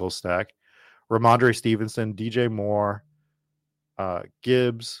that Eagles stack, Ramondre Stevenson, DJ Moore,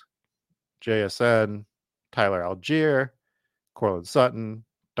 Gibbs, JSN, Tyler Algier, Cortland Sutton,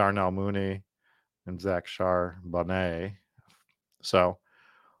 Darnell Mooney, and Zach Charbonnet. So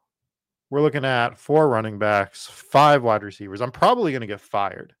we're looking at 4 running backs, 5 wide receivers. I'm probably going to get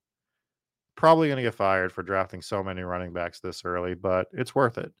fired. For drafting so many running backs this early, but it's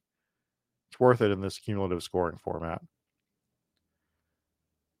worth it. It's worth it in this cumulative scoring format.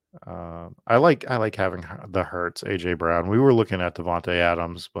 I like having the Hurts, AJ Brown. We were looking at Devontae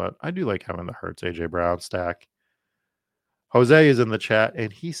Adams, but I do like having the Hurts, AJ Brown stack. Jose is in the chat,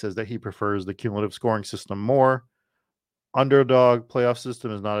 and he says that he prefers the cumulative scoring system more. Underdog playoff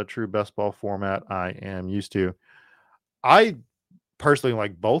system is not a true best ball format I am used to. I personally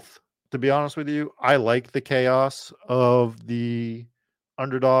like both, to be honest with you. I like the chaos of the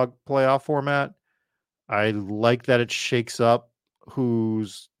underdog playoff format. I like that it shakes up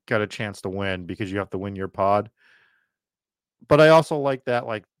who's got a chance to win because you have to win your pod. But I also like that,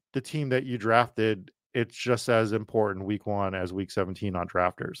 like, the team that you drafted, it's just as important week 1 as week 17 on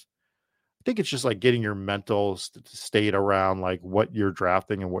drafters. I think it's just like getting your mental state around like what you're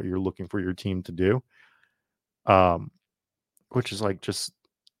drafting and what you're looking for your team to do. Which is like just,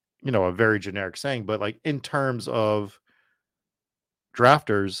 a very generic saying, but like in terms of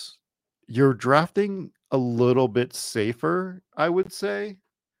drafters, you're drafting a little bit safer, I would say.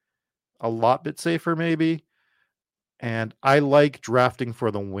 A lot bit safer, maybe. And I like drafting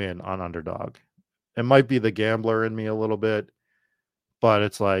for the win on underdog. It might be the gambler in me a little bit, but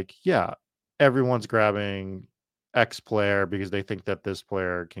it's like, yeah, everyone's grabbing X player because they think that this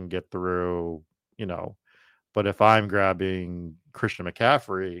player can get through, But if I'm grabbing Christian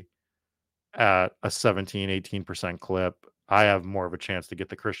McCaffrey at a 17-18% clip, I have more of a chance to get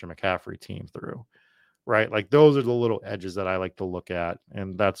the Christian McCaffrey team through, right? Like, those are the little edges that I like to look at,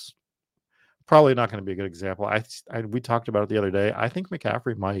 and that's probably not going to be a good example. We talked about it the other day. I think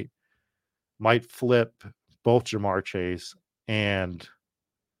McCaffrey might flip both Jamar Chase and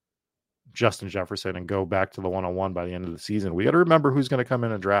Justin Jefferson and go back to the 101 by the end of the season. We got to remember who's going to come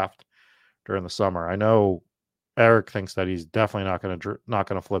in and draft during the summer. I know Eric thinks that he's definitely not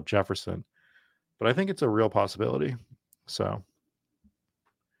going to flip Jefferson, but I think it's a real possibility. So,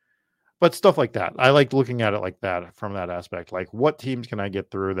 but stuff like that, I like looking at it like that from that aspect. Like, what teams can I get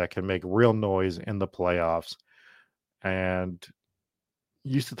through that can make real noise in the playoffs? And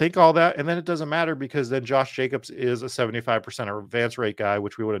used to think all that, and then it doesn't matter because then Josh Jacobs is a 75% advance rate guy,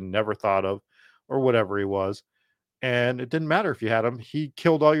 which we would have never thought of, or whatever he was. And it didn't matter if you had him. He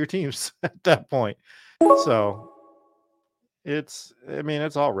killed all your teams at that point. So it's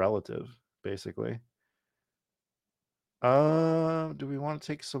all relative, basically. Do we want to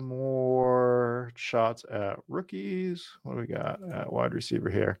take some more shots at rookies? What do we got at wide receiver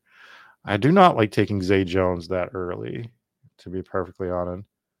here? I do not like taking Zay Jones that early, to be perfectly honest.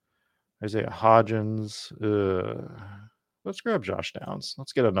 Isaiah Hodgins. Let's grab Josh Downs.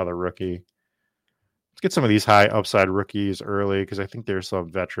 Let's get another rookie. Let's get some of these high upside rookies early because I think there's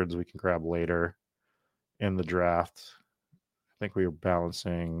some veterans we can grab later in the draft. I think we are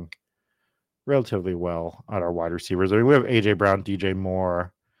balancing relatively well on our wide receivers. I mean, we have AJ Brown, DJ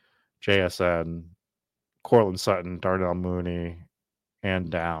Moore, JSN, Cortland Sutton, Darnell Mooney, and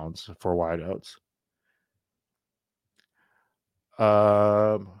Downs for wideouts.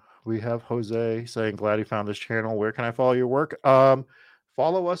 We have Jose saying, glad he found this channel. Where can I follow your work?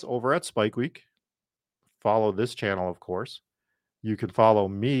 Follow us over at Spike Week. Follow this channel, of course. You can follow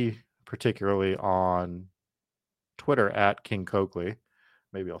me particularly on Twitter at King Coakley.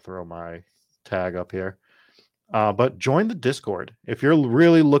 Maybe I'll throw my tag up here. But join the Discord. If you're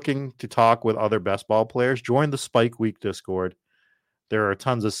really looking to talk with other best ball players, join the Spike Week Discord. There are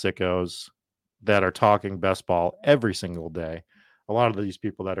tons of sickos that are talking best ball every single day. A lot of these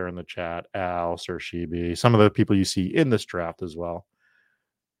people that are in the chat, Al, Sir Shibi, some of the people you see in this draft as well.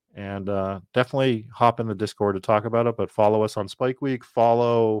 And definitely hop in the Discord to talk about it, but follow us on Spike Week.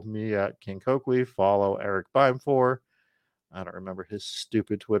 Follow me at King Coakley. Follow Eric Beimfour. I don't remember his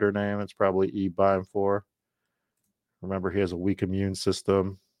stupid Twitter name. It's probably E Beimfour. Remember, he has a weak immune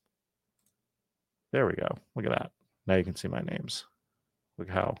system. There we go. Look at that. Now you can see my names. Look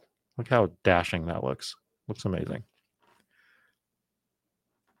how dashing that looks. Looks amazing.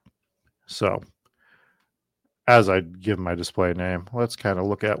 So, as I give my display name, let's kind of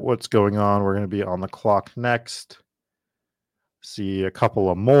look at what's going on. We're going to be on the clock next. See a couple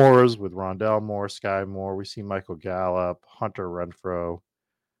of Moores with Rondell Moore, Sky Moore. We see Michael Gallup, Hunter Renfrow,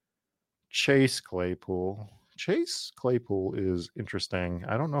 Chase Claypool. Chase Claypool is interesting.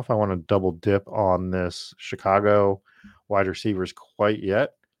 I don't know if I want to double dip on this Chicago wide receivers quite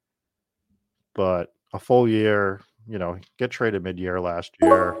yet, but a full year, get traded mid-year last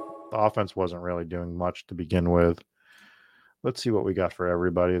year. The offense wasn't really doing much to begin with. Let's see what we got for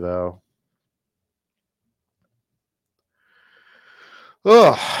everybody, though.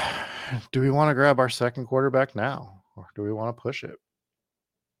 Ugh. Do we want to grab our second quarterback now, or do we want to push it?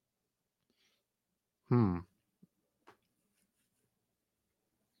 Do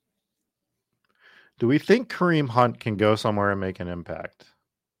we think Kareem Hunt can go somewhere and make an impact?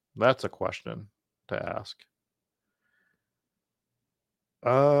 That's a question to ask.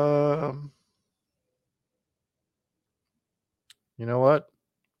 You know what?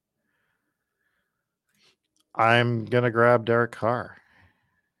 I'm going to grab Derek Carr.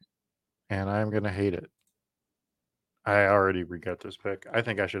 And I'm going to hate it. I already regret this pick. I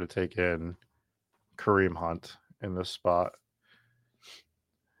think I should have taken Kareem Hunt in this spot.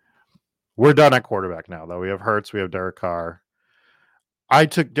 We're done at quarterback now, though. We have Hurts. We have Derek Carr. I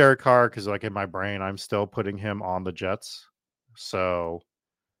took Derek Carr because, in my brain, I'm still putting him on the Jets. So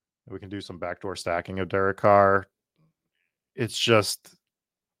we can do some backdoor stacking of Derek Carr. It's just,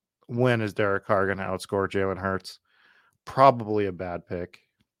 when is Derek Carr going to outscore Jalen Hurts? Probably a bad pick.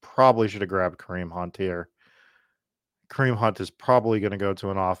 Probably should have grabbed Kareem Hunt here. Kareem Hunt is probably going to go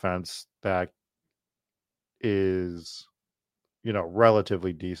to an offense that is,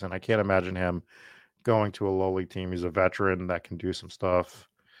 relatively decent. I can't imagine him going to a lowly team. He's a veteran that can do some stuff.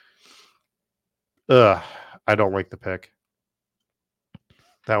 I don't like the pick.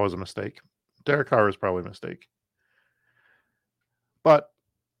 That was a mistake. Derek Carr was probably a mistake. But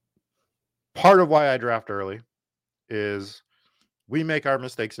part of why I draft early is we make our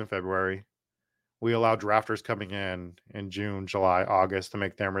mistakes in February. We allow drafters coming in June, July, August to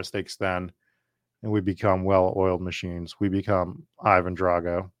make their mistakes then. And we become well-oiled machines. We become Ivan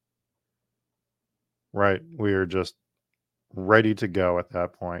Drago. Right? We are just ready to go at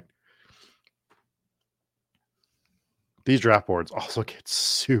that point. These draft boards also get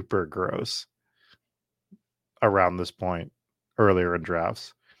super gross around this point earlier in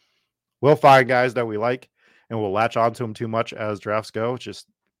drafts. We'll find guys that we like and we'll latch onto them too much as drafts go. It's just,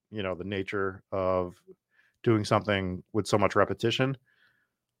 the nature of doing something with so much repetition.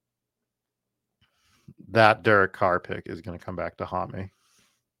 That Derek Carr pick is going to come back to haunt me.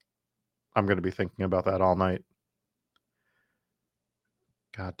 I'm going to be thinking about that all night.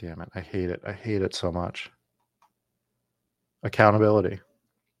 God damn it. I hate it. I hate it so much. Accountability.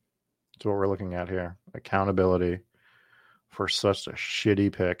 That's what we're looking at here. Accountability for such a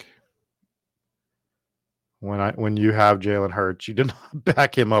shitty pick. When you have Jalen Hurts, you did not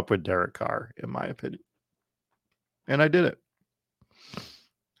back him up with Derek Carr, in my opinion. And I did it.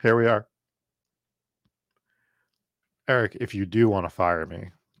 Here we are. Eric, if you do want to fire me,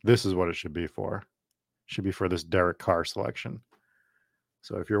 this is what it should be for. It should be for this Derek Carr selection.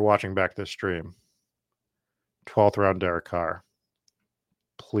 So if you're watching back this stream, 12th round Derek Carr,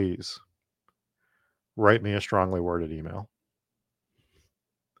 please write me a strongly worded email.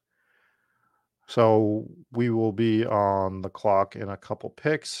 So we will be on the clock in a couple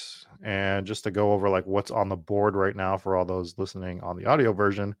picks. And just to go over like what's on the board right now for all those listening on the audio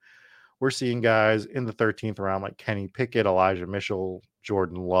version, we're seeing guys in the 13th round like Kenny Pickett, Elijah Mitchell,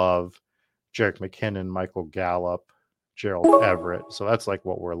 Jordan Love, Jerick McKinnon, Michael Gallup, Gerald Everett. So that's like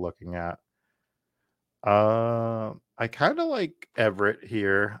what we're looking at. I kind of like Everett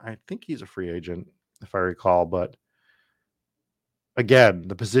here. I think he's a free agent, if I recall, but again,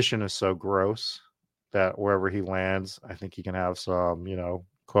 the position is so gross that wherever he lands, I think he can have some,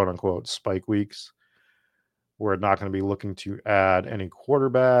 quote unquote spike weeks. We're not going to be looking to add any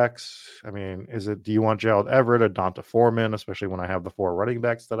quarterbacks. I mean, do you want Gerald Everett or Donta Foreman, especially when I have the 4 running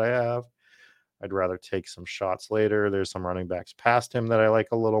backs that I have? I'd rather take some shots later. There's some running backs past him that I like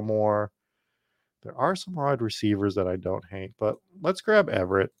a little more. There are some wide receivers that I don't hate, but let's grab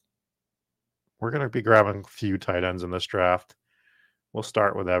Everett. We're going to be grabbing a few tight ends in this draft. We'll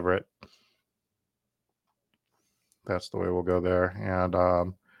start with Everett. That's the way we'll go there. And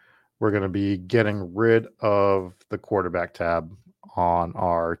we're going to be getting rid of the quarterback tab on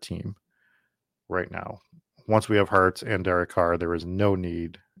our team right now. Once we have Hurts and Derek Carr, there is no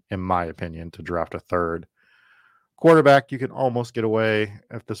need, in my opinion, to draft a third quarterback. You can almost get away,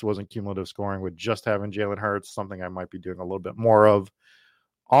 if this wasn't cumulative scoring, with just having Jalen Hurts, something I might be doing a little bit more of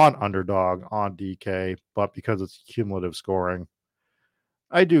on Underdog, on DK. But because it's cumulative scoring,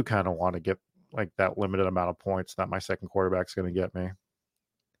 I do kind of want to get like that limited amount of points that my second quarterback's going to get me.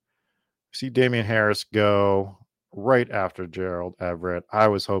 See Damian Harris go right after Gerald Everett. I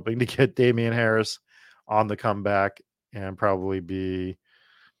was hoping to get Damian Harris on the comeback and probably be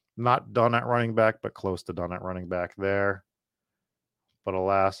not done at running back, but close to done at running back there. But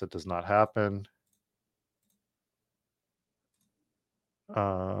alas, it does not happen.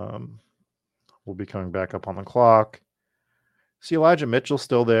 We'll be coming back up on the clock. See Elijah Mitchell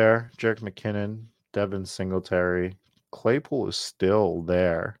still there. Jerick McKinnon, Devin Singletary. Claypool is still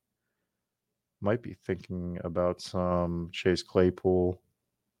there. Might be thinking about some Chase Claypool.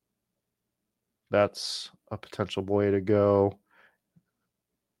 That's a potential way to go.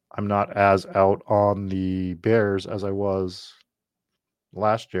 I'm not as out on the Bears as I was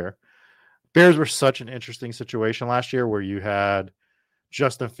last year. Bears were such an interesting situation last year where you had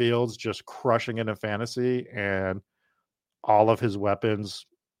Justin Fields just crushing it in fantasy and all of his weapons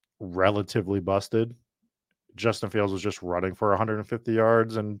relatively busted. Justin Fields was just running for 150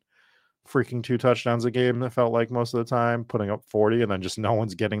 yards and freaking 2 touchdowns a game, it felt like most of the time, putting up 40, and then just no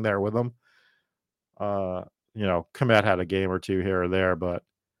one's getting there with him. Komet had a game or two here or there, but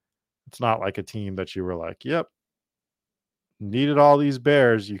it's not like a team that you were like, yep, needed all these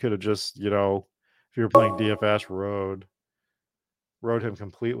Bears. You could have just, if you were playing DFS, rode him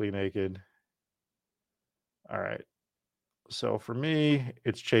completely naked. All right. So for me,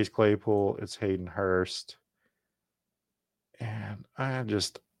 it's Chase Claypool, it's Hayden Hurst. And I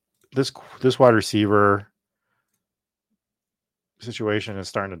just, this wide receiver situation is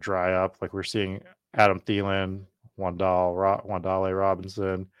starting to dry up. Like we're seeing Adam Thielen, Wandale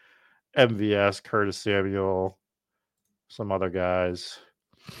Robinson, MVS, Curtis Samuel, some other guys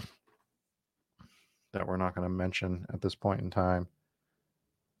that we're not going to mention at this point in time.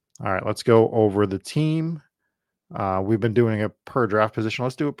 All right, let's go over the team. We've been doing it per draft position.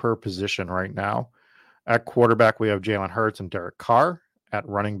 Let's do it per position right now. At quarterback, we have Jalen Hurts and Derek Carr. At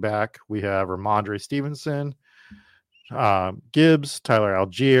running back, we have Ramondre Stevenson, Gibbs, Tyler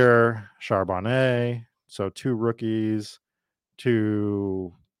Algier, Charbonnet. So 2 rookies,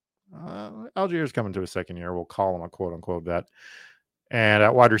 2 Algier's coming to his second year. We'll call him a quote-unquote vet. And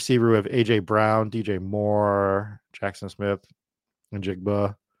at wide receiver, we have A.J. Brown, DJ Moore, Jackson Smith, and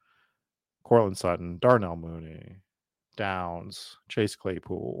Njigba, Cortland Sutton, Darnell Mooney, Downs, Chase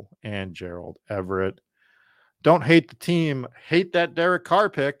Claypool, and Gerald Everett. Don't hate the team. Hate that Derek Carr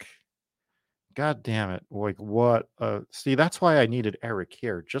pick. God damn it. Like, what? See, that's why I needed Eric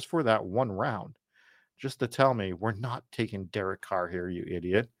here, just for that one round. Just to tell me, we're not taking Derek Carr here, you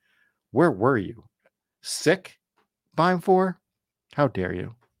idiot. Where were you? Sick? Buying for? How dare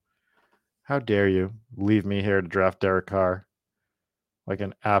you? How dare you leave me here to draft Derek Carr? Like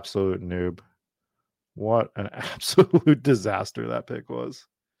an absolute noob. What an absolute disaster that pick was.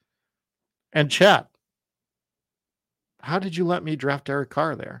 And chat, how did you let me draft Derek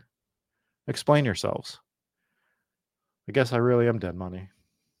Carr there? Explain yourselves. I guess I really am dead money.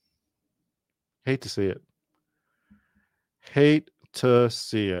 Hate to see it. Hate to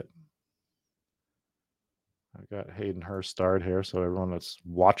see it. I've got Hayden Hurst starred here, so everyone that's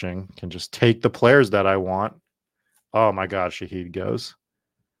watching can just take the players that I want. Oh my God, Shaheed goes.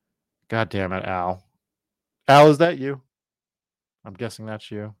 God damn it, Al. Al, is that you? I'm guessing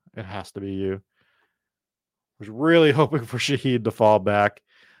that's you. It has to be you. Was really hoping for Shaheed to fall back.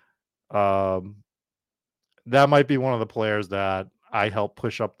 That might be one of the players that I help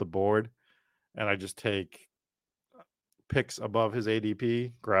push up the board, and I just take picks above his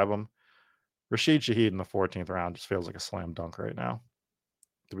ADP, grab him. Rashid Shaheed in the 14th round just feels like a slam dunk right now,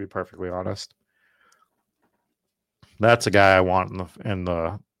 to be perfectly honest. That's a guy I want in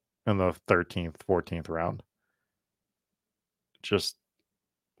the 13th, 14th round. Just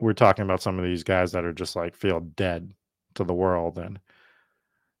we're talking about some of these guys that are just like feel dead to the world, and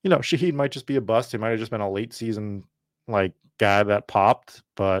Shaheed might just be a bust. He might have just been a late season like guy that popped,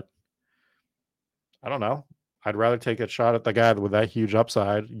 but I don't know. I'd rather take a shot at the guy with that huge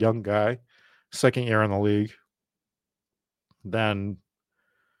upside, young guy, second year in the league, than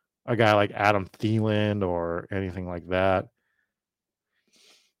a guy like Adam Thielen or anything like that.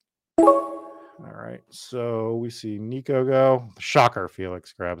 All right, so we see Nico go. Shocker,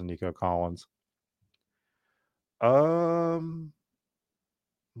 Felix grabs Nico Collins. Where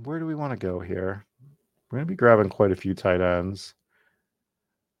do we want to go here? We're going to be grabbing quite a few tight ends.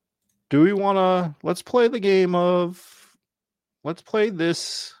 Do we want to... Let's play the game of... Let's play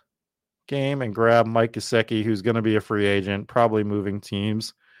this game and grab Mike Gesicki, who's going to be a free agent, probably moving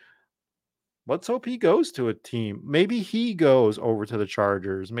teams. Let's hope he goes to a team. Maybe he goes over to the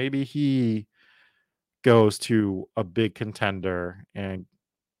Chargers. Maybe he goes to a big contender, and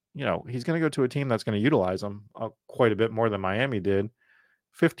he's going to go to a team that's going to utilize him quite a bit more than Miami did.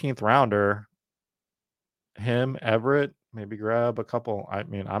 15th rounder, him, Everett, maybe grab a couple. I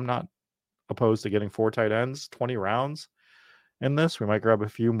mean, I'm not opposed to getting 4 tight ends, 20 rounds in this. We might grab a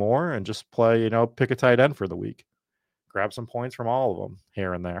few more and just play, pick a tight end for the week. Grab some points from all of them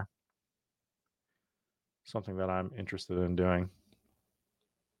here and there. Something that I'm interested in doing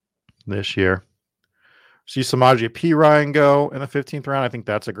this year. See Samaje Perine go in the 15th round. I think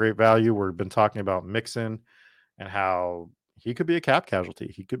that's a great value. We've been talking about Mixon and how he could be a cap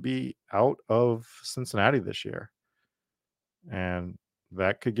casualty. He could be out of Cincinnati this year. And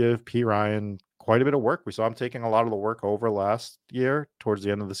that could give Perine quite a bit of work. We saw him taking a lot of the work over last year towards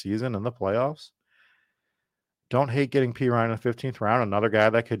the end of the season in the playoffs. Don't hate getting Perine in the 15th round. Another guy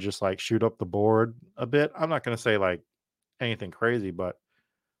that could just like shoot up the board a bit. I'm not going to say like anything crazy, but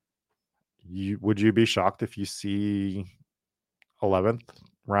would you be shocked if you see 11th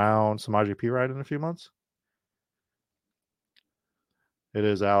round Samaje Perine in a few months? It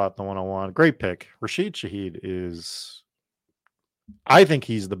is Al at the 101. Great pick. Rashid Shaheed is, I think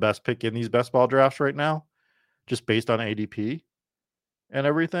he's the best pick in these best ball drafts right now, just based on ADP and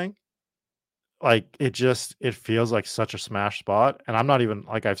everything. Like it feels like such a smash spot. And I'm not even,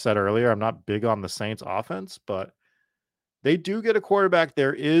 like I've said earlier, I'm not big on the Saints offense, but they do get a quarterback.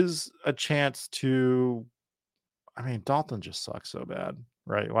 There is a chance to, I mean, Dalton just sucks so bad,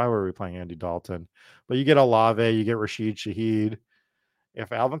 right? Why were we playing Andy Dalton? But you get Olave, you get Rashid Shaheed.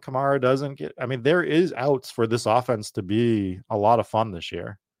 If Alvin Kamara doesn't get, I mean, there is outs for this offense to be a lot of fun this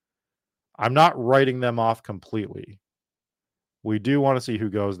year. I'm not writing them off completely. We do want to see who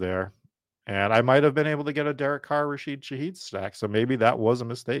goes there. And I might have been able to get a Derek Carr, Rashid Shaheed stack. So maybe that was a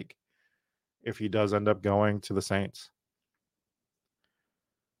mistake if he does end up going to the Saints.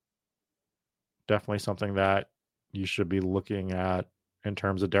 Definitely something that you should be looking at in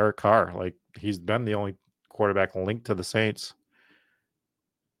terms of Derek Carr. Like he's been the only quarterback linked to the Saints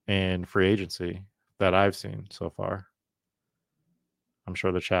in free agency that I've seen so far. I'm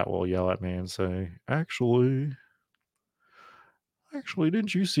sure the chat will yell at me and say, actually,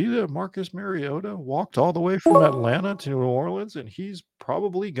 didn't you see that Marcus Mariota walked all the way from Atlanta to New Orleans and he's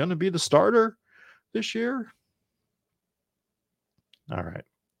probably going to be the starter this year? All right.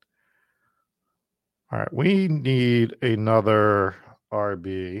 We need another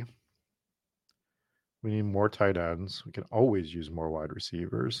RB. We need more tight ends. We can always use more wide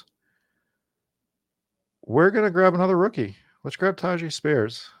receivers. We're going to grab another rookie. Let's grab Tyjae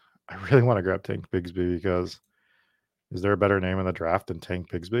Spears. I really want to grab Tank Bigsby because is there a better name in the draft than Tank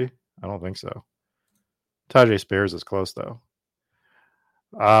Bigsby? I don't think so. Tyjae Spears is close, though.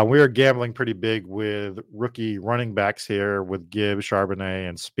 We are gambling pretty big with rookie running backs here with Gibbs, Charbonnet,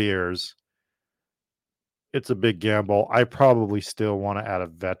 and Spears. It's a big gamble. I probably still want to add a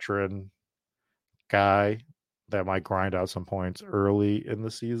veteran guy that might grind out some points early in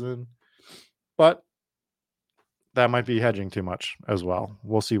the season. But that might be hedging too much as well.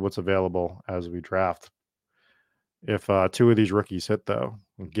 We'll see what's available as we draft. If two of these rookies hit, though,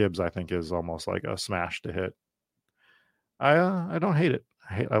 Gibbs, I think, is almost like a smash to hit. I don't hate it.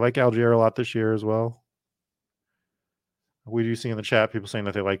 I like Algier a lot this year as well. We do see in the chat people saying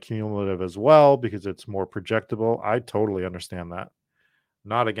that they like cumulative as well because it's more projectable. I totally understand that.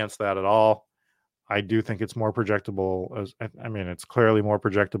 Not against that at all. I do think it's more projectable. I mean, it's clearly more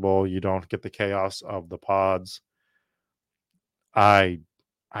projectable. You don't get the chaos of the pods. I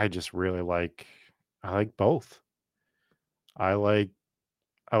just really like both. I like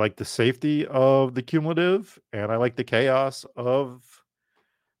the safety of the cumulative, and I like the chaos of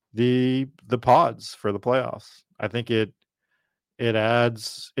the pods for the playoffs. I think it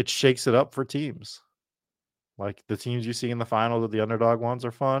shakes it up for teams. Like the teams you see in the finals of the underdog ones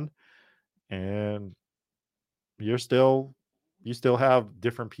are fun, and you still have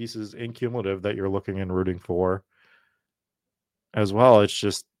different pieces in cumulative that you're looking and rooting for as well. It's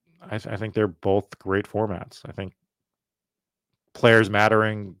just I think they're both great formats. I think players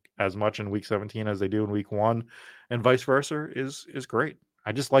mattering as much in week 17 as they do in week 1 and vice versa is great.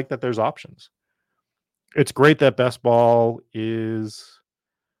 I just like that there's options. It's great that best ball is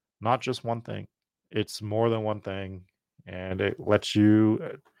not just one thing. It's more than one thing, and it lets you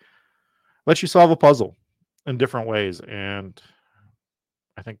solve a puzzle in different ways. And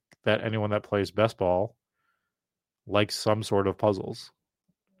I think that anyone that plays best ball likes some sort of puzzles.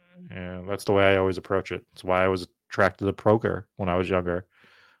 And that's the way I always approach it. It's why I was attracted to poker when I was younger.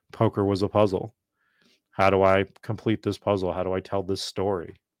 Poker was a puzzle. How do I complete this puzzle? How do I tell this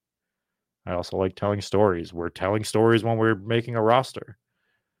story? I also like telling stories. We're telling stories when we're making a roster.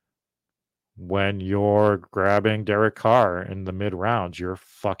 When you're grabbing Derek Carr in the mid rounds, you're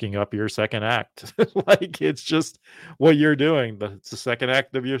fucking up your second act. Like, it's just what you're doing. It's the second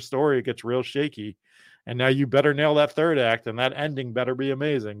act of your story. It gets real shaky. And now you better nail that third act, and that ending better be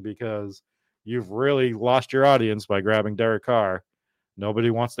amazing because you've really lost your audience by grabbing Derek Carr.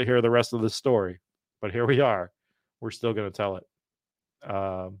 Nobody wants to hear the rest of the story, but here we are. We're still going to tell it.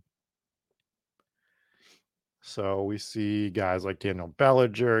 So we see guys like Daniel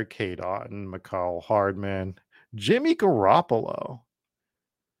Bellinger, Cade Otton, Mecole Hardman, Jimmy Garoppolo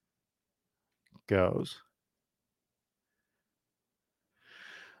goes.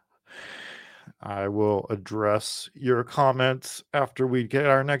 I will address your comments after we get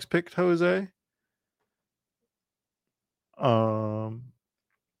our next pick, Jose. And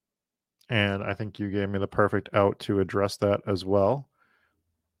I think you gave me the perfect out to address that as well.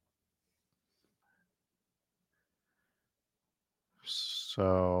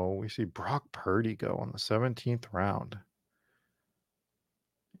 So we see Brock Purdy go on the 17th round.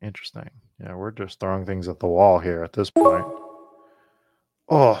 Interesting. Yeah, we're just throwing things at the wall here at this point.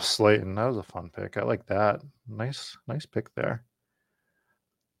 Oh, Slayton, that was a fun pick. I like that. Nice pick there.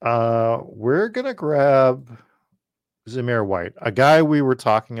 We're gonna grab Zamir White, a guy we were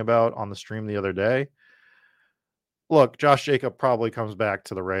talking about on the stream the other day. Look, Josh Jacob probably comes back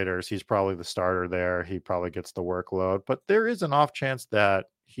to the Raiders. He's probably the starter there. He probably gets the workload, but there is an off chance that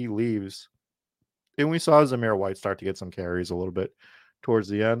he leaves. And we saw Zamir White start to get some carries a little bit towards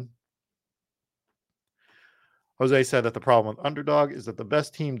the end. Jose said that the problem with underdog is that the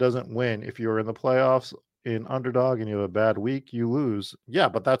best team doesn't win. If you're in the playoffs in underdog and you have a bad week, you lose. Yeah,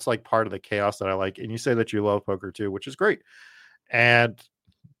 but that's like part of the chaos that I like. And you say that you love poker too, which is great. And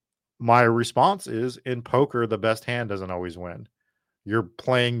my response is, in poker, the best hand doesn't always win. You're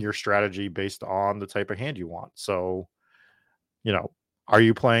playing your strategy based on the type of hand you want. So, are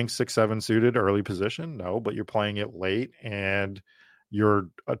you playing 6-7 suited early position? No, but you're playing it late and you're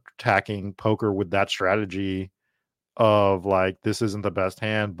attacking poker with that strategy of like, this isn't the best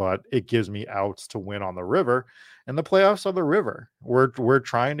hand, but it gives me outs to win on the river. And the playoffs are the river. We're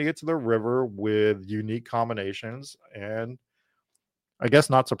trying to get to the river with unique combinations and I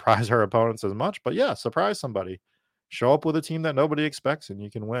guess not surprise our opponents as much, but yeah, surprise somebody. Show up with a team that nobody expects and you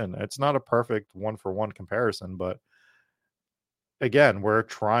can win. It's not a perfect 1-for-1 comparison, but again, we're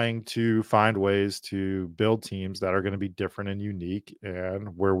trying to find ways to build teams that are going to be different and unique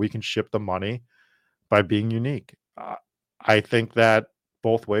and where we can ship the money by being unique. I think that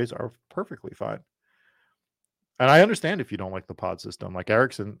both ways are perfectly fine. And I understand if you don't like the pod system. Like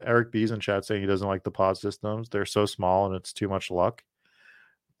Eric B's in chat saying he doesn't like the pod systems. They're so small and it's too much luck.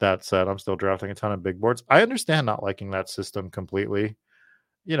 That said, I'm still drafting a ton of big boards. I understand not liking that system completely.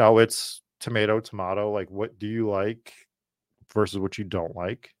 It's tomato. Like, what do you like versus what you don't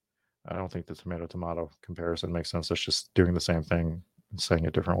like? I don't think the tomato comparison makes sense. It's just doing the same thing and saying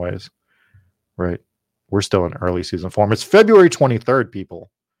it different ways, right? We're still in early season form. It's February 23rd, people.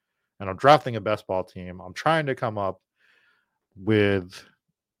 and I'm drafting a best ball team, I'm trying to come up with.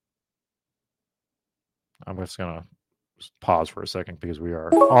 I'm just gonna pause for a second because we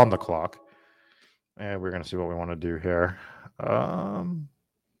are on the clock, and we're gonna see what we want to do here.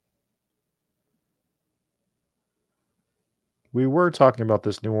 We were talking about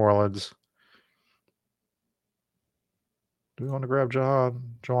this New Orleans. Do we want to grab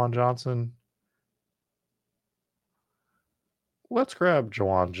Juwan Johnson? Let's grab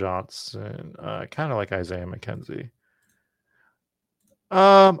Juwan Johnson. Kind of like Isaiah McKenzie.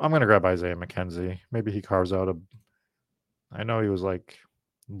 I'm gonna grab Isaiah McKenzie. Maybe he carves out a. I know he was like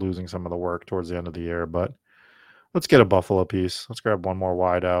losing some of the work towards the end of the year, but let's get a Buffalo piece. Let's grab one more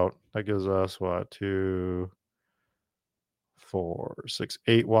wide out. That gives us what, 2, 4, 6,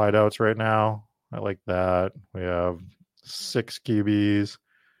 8 wide outs right now. I like that. We have 6 QBs,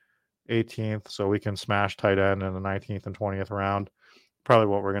 18th, so we can smash tight end in the 19th and 20th round. Probably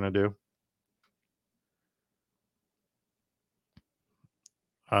what we're gonna do.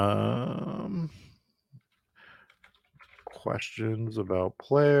 Questions about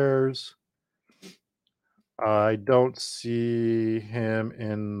players. I don't see him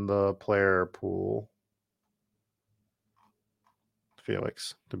in the player pool,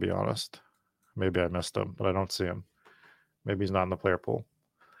 Felix, to be honest. Maybe I missed him, but I don't see him. Maybe he's not in the player pool.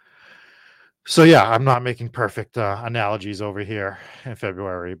 So, yeah, I'm not making perfect analogies over here in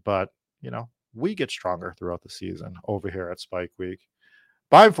February, but, we get stronger throughout the season over here at Spike Week.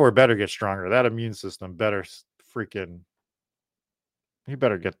 Buying for better get stronger. That immune system better he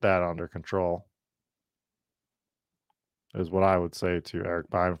better get that under control, is what I would say to Eric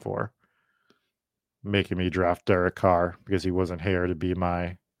Bimefor. Making me draft Derek Carr because he wasn't here to be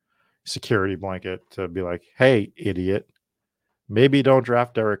my security blanket to be like, hey, idiot, maybe don't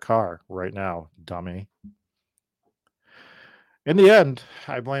draft Derek Carr right now, dummy. In the end,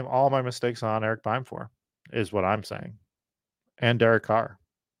 I blame all my mistakes on Eric Bimefor, is what I'm saying, and Derek Carr.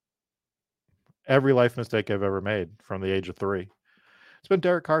 Every life mistake I've ever made from the age of 3, it's been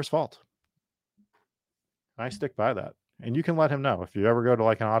Derek Carr's fault. I stick by that. And you can let him know. If you ever go to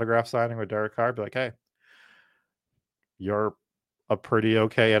like an autograph signing with Derek Carr, be like, hey, you're a pretty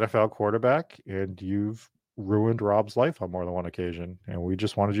okay NFL quarterback, and you've ruined Rob's life on more than one occasion, and we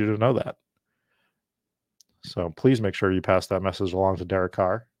just wanted you to know that. So please make sure you pass that message along to Derek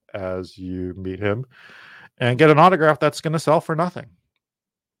Carr as you meet him and get an autograph that's going to sell for nothing.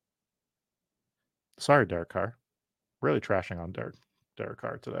 Sorry, Derek Carr. Really trashing on Derek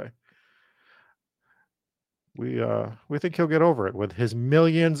Carr today. We think he'll get over it with his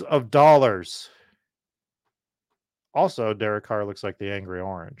millions of dollars. Also, Derek Carr looks like the Angry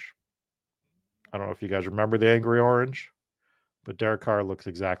Orange. I don't know if you guys remember the Angry Orange, but Derek Carr looks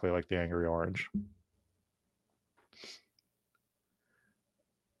exactly like the Angry Orange.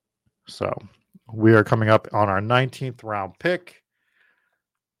 So we are coming up on our 19th round pick.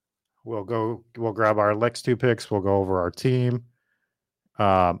 We'll grab our next 2 picks. We'll go over our team.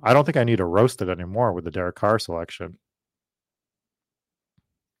 I don't think I need to roast it anymore with the Derek Carr selection.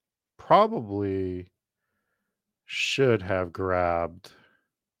 Probably should have grabbed.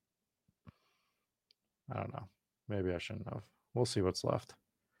 I don't know. Maybe I shouldn't have. We'll see what's left.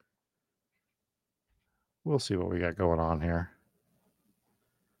 We'll see what we got going on here.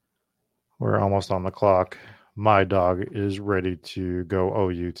 We're almost on the clock. My dog is ready to go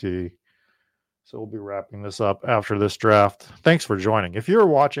OUT. So we'll be wrapping this up after this draft. Thanks for joining. If you're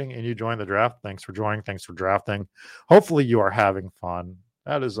watching and you joined the draft, thanks for joining. Thanks for drafting. Hopefully you are having fun.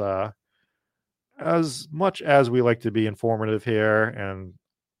 That is as much as we like to be informative here and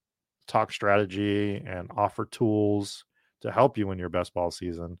talk strategy and offer tools to help you in your best ball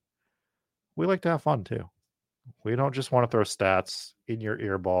season, we like to have fun too. We don't just want to throw stats in your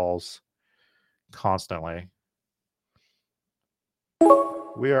earballs constantly.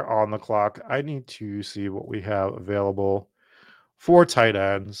 We are on the clock. I need to see what we have available for tight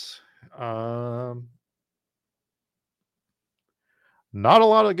ends. Not a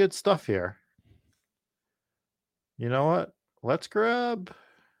lot of good stuff here. You know what? Let's grab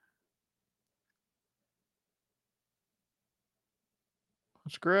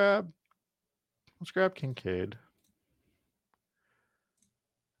Kincaid.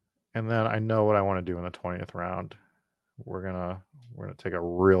 And then I know what I want to do in the 20th round. We're gonna take a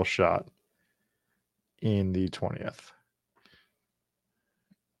real shot in the 20th.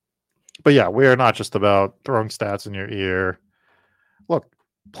 But yeah, we are not just about throwing stats in your ear. Look,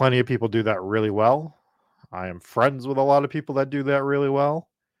 plenty of people do that really well. I am friends with a lot of people that do that really well.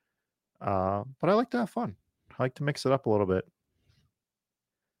 But I like to have fun. I like to mix it up a little bit.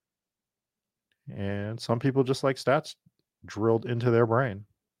 And some people just like stats drilled into their brain.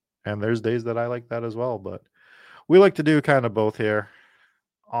 And there's days that I like that as well. But we like to do kind of both here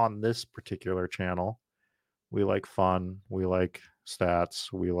on this particular channel. We like fun. We like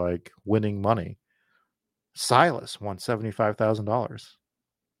stats. We like winning money. Silas won $75,000.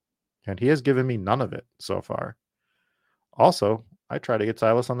 And he has given me none of it so far. Also, I tried to get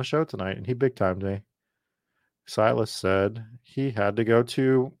Silas on the show tonight, and he big timed me. Silas said he had to go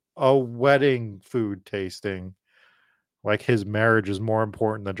to a wedding food tasting. Like his marriage is more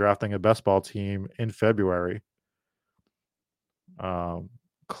important than drafting a best ball team in February.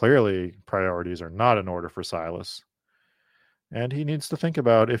 Clearly, priorities are not in order for Silas. And he needs to think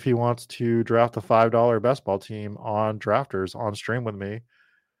about if he wants to draft a $5 best ball team on Drafters on stream with me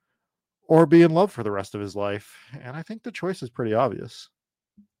or be in love for the rest of his life. And I think the choice is pretty obvious.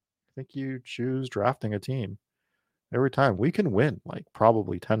 I think you choose drafting a team every time. We can win like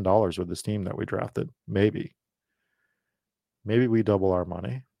probably $10 with this team that we drafted. Maybe we double our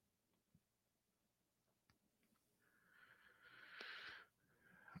money.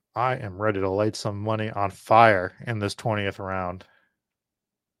 I am ready to light some money on fire in this 20th round.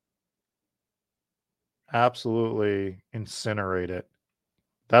 Absolutely incinerate it.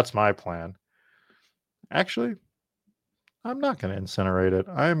 That's my plan. Actually, I'm not going to incinerate it.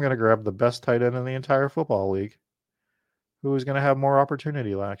 I am going to grab the best tight end in the entire football league, who is going to have more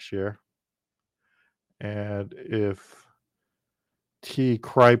opportunity last year. And if T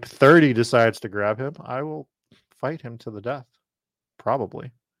Cripe 30 decides to grab him, I will fight him to the death.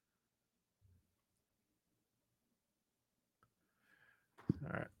 Probably.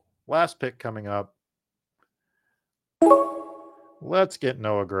 All right. Last pick coming up. Let's get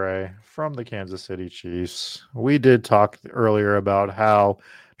Noah Gray from the Kansas City Chiefs. We did talk earlier about how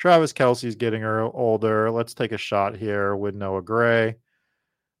Travis Kelce's getting older. Let's take a shot here with Noah Gray.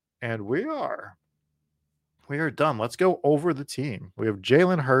 And we are done. Let's go over the team. We have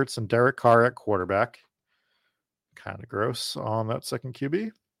Jalen Hurts and Derek Carr at quarterback. Kind of gross on that second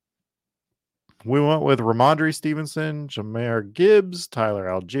QB. We went with Ramondre Stevenson, Jahmyr Gibbs, Tyler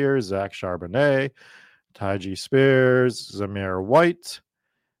Algier, Zach Charbonnet, Tyjae Spears, Zamir White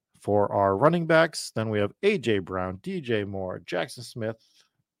for our running backs. Then we have A.J. Brown, DJ Moore, Jackson Smith,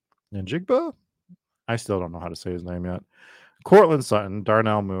 and Jigba. I still don't know how to say his name yet. Cortland Sutton,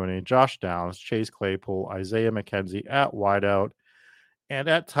 Darnell Mooney, Josh Downs, Chase Claypool, Isaiah McKenzie at wideout. And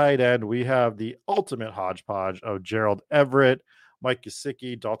at tight end, we have the ultimate hodgepodge of Gerald Everett, Mike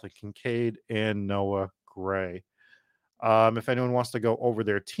Gesicki, Dalton Kincaid, and Noah Gray. If anyone wants to go over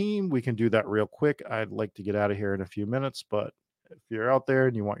their team, we can do that real quick. I'd like to get out of here in a few minutes, but if you're out there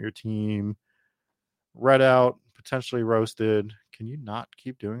and you want your team read out, potentially roasted, can you not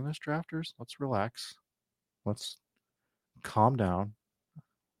keep doing this, drafters? Let's relax. Let's calm down.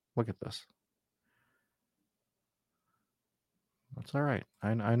 Look at this. That's all right.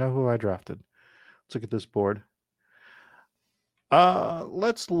 I know who I drafted. Let's look at this board.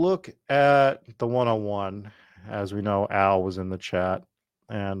 Let's look at the 101. As we know, Al was in the chat,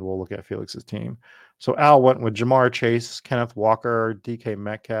 and we'll look at Felix's team. So Al went with Jamar Chase, Kenneth Walker, DK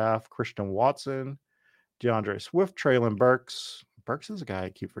Metcalf, Christian Watson, DeAndre Swift, Treylon Burks. Burks is a guy I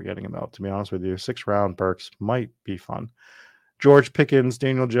keep forgetting about, to be honest with you. 6th round Burks might be fun. George Pickens,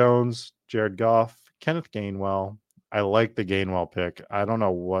 Daniel Jones, Jared Goff, Kenneth Gainwell. I like the Gainwell pick. I don't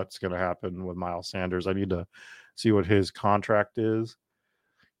know what's going to happen with Miles Sanders. I need to see what his contract is.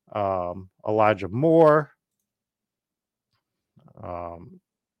 Elijah Moore. I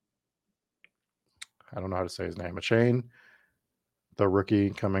don't know how to say his name. Achane, the rookie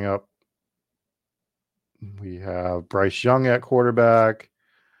coming up. We have Bryce Young at quarterback.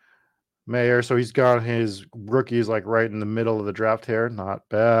 Mayer, so he's got his rookies like right in the middle of the draft here. Not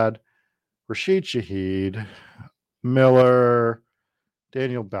bad. Rashid Shaheed, Miller,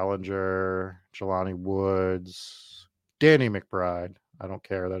 Daniel Bellinger, Jelani Woods, Danny McBride. I don't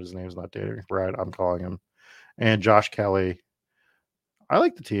care that his name's not Danny McBride. I'm calling him. And Josh Kelly. I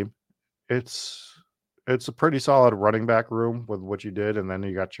like the team. It's a pretty solid running back room with what you did, and then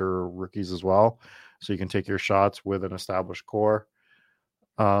you got your rookies as well, so you can take your shots with an established core.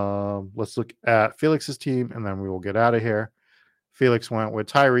 Let's look at Felix's team, and then we will get out of here. Felix went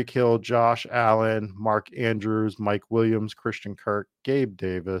with Tyreek Hill, Josh Allen, Mark Andrews, Mike Williams, Christian Kirk, Gabe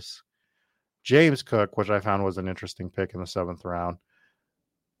Davis, James Cook, which I found was an interesting pick in the 7th round.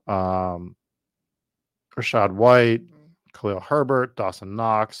 Rashad White, Khalil Herbert, Dawson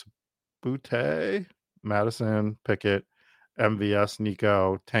Knox, Butte, Madison, Pickett, MVS,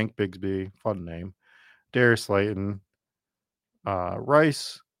 Nico, Tank Bigsby, fun name, Darius Slayton,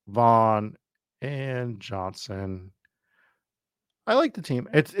 Rice, Vaughn, and Johnson. I like the team.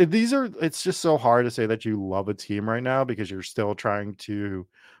 It's just so hard to say that you love a team right now because you're still trying to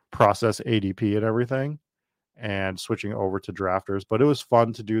process ADP and everything and switching over to drafters. But it was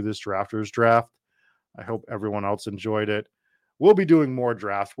fun to do this drafters draft. I hope everyone else enjoyed it. We'll be doing more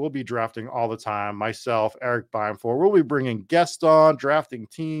drafts. We'll be drafting all the time. Myself, Eric Beimfohr. We'll be bringing guests on, drafting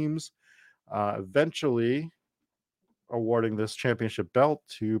teams, eventually awarding this championship belt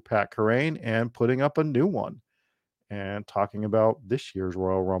to Pat Kerrane and putting up a new one and talking about this year's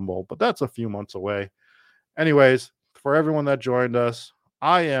Royal Rumble. But that's a few months away. Anyways, for everyone that joined us,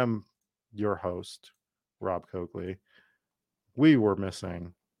 I am your host, Rob Coakley. We were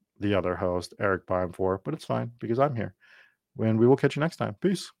missing the other host, Eric Beimfohr, but it's fine because I'm here. And we will catch you next time.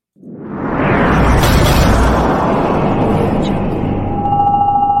 Peace.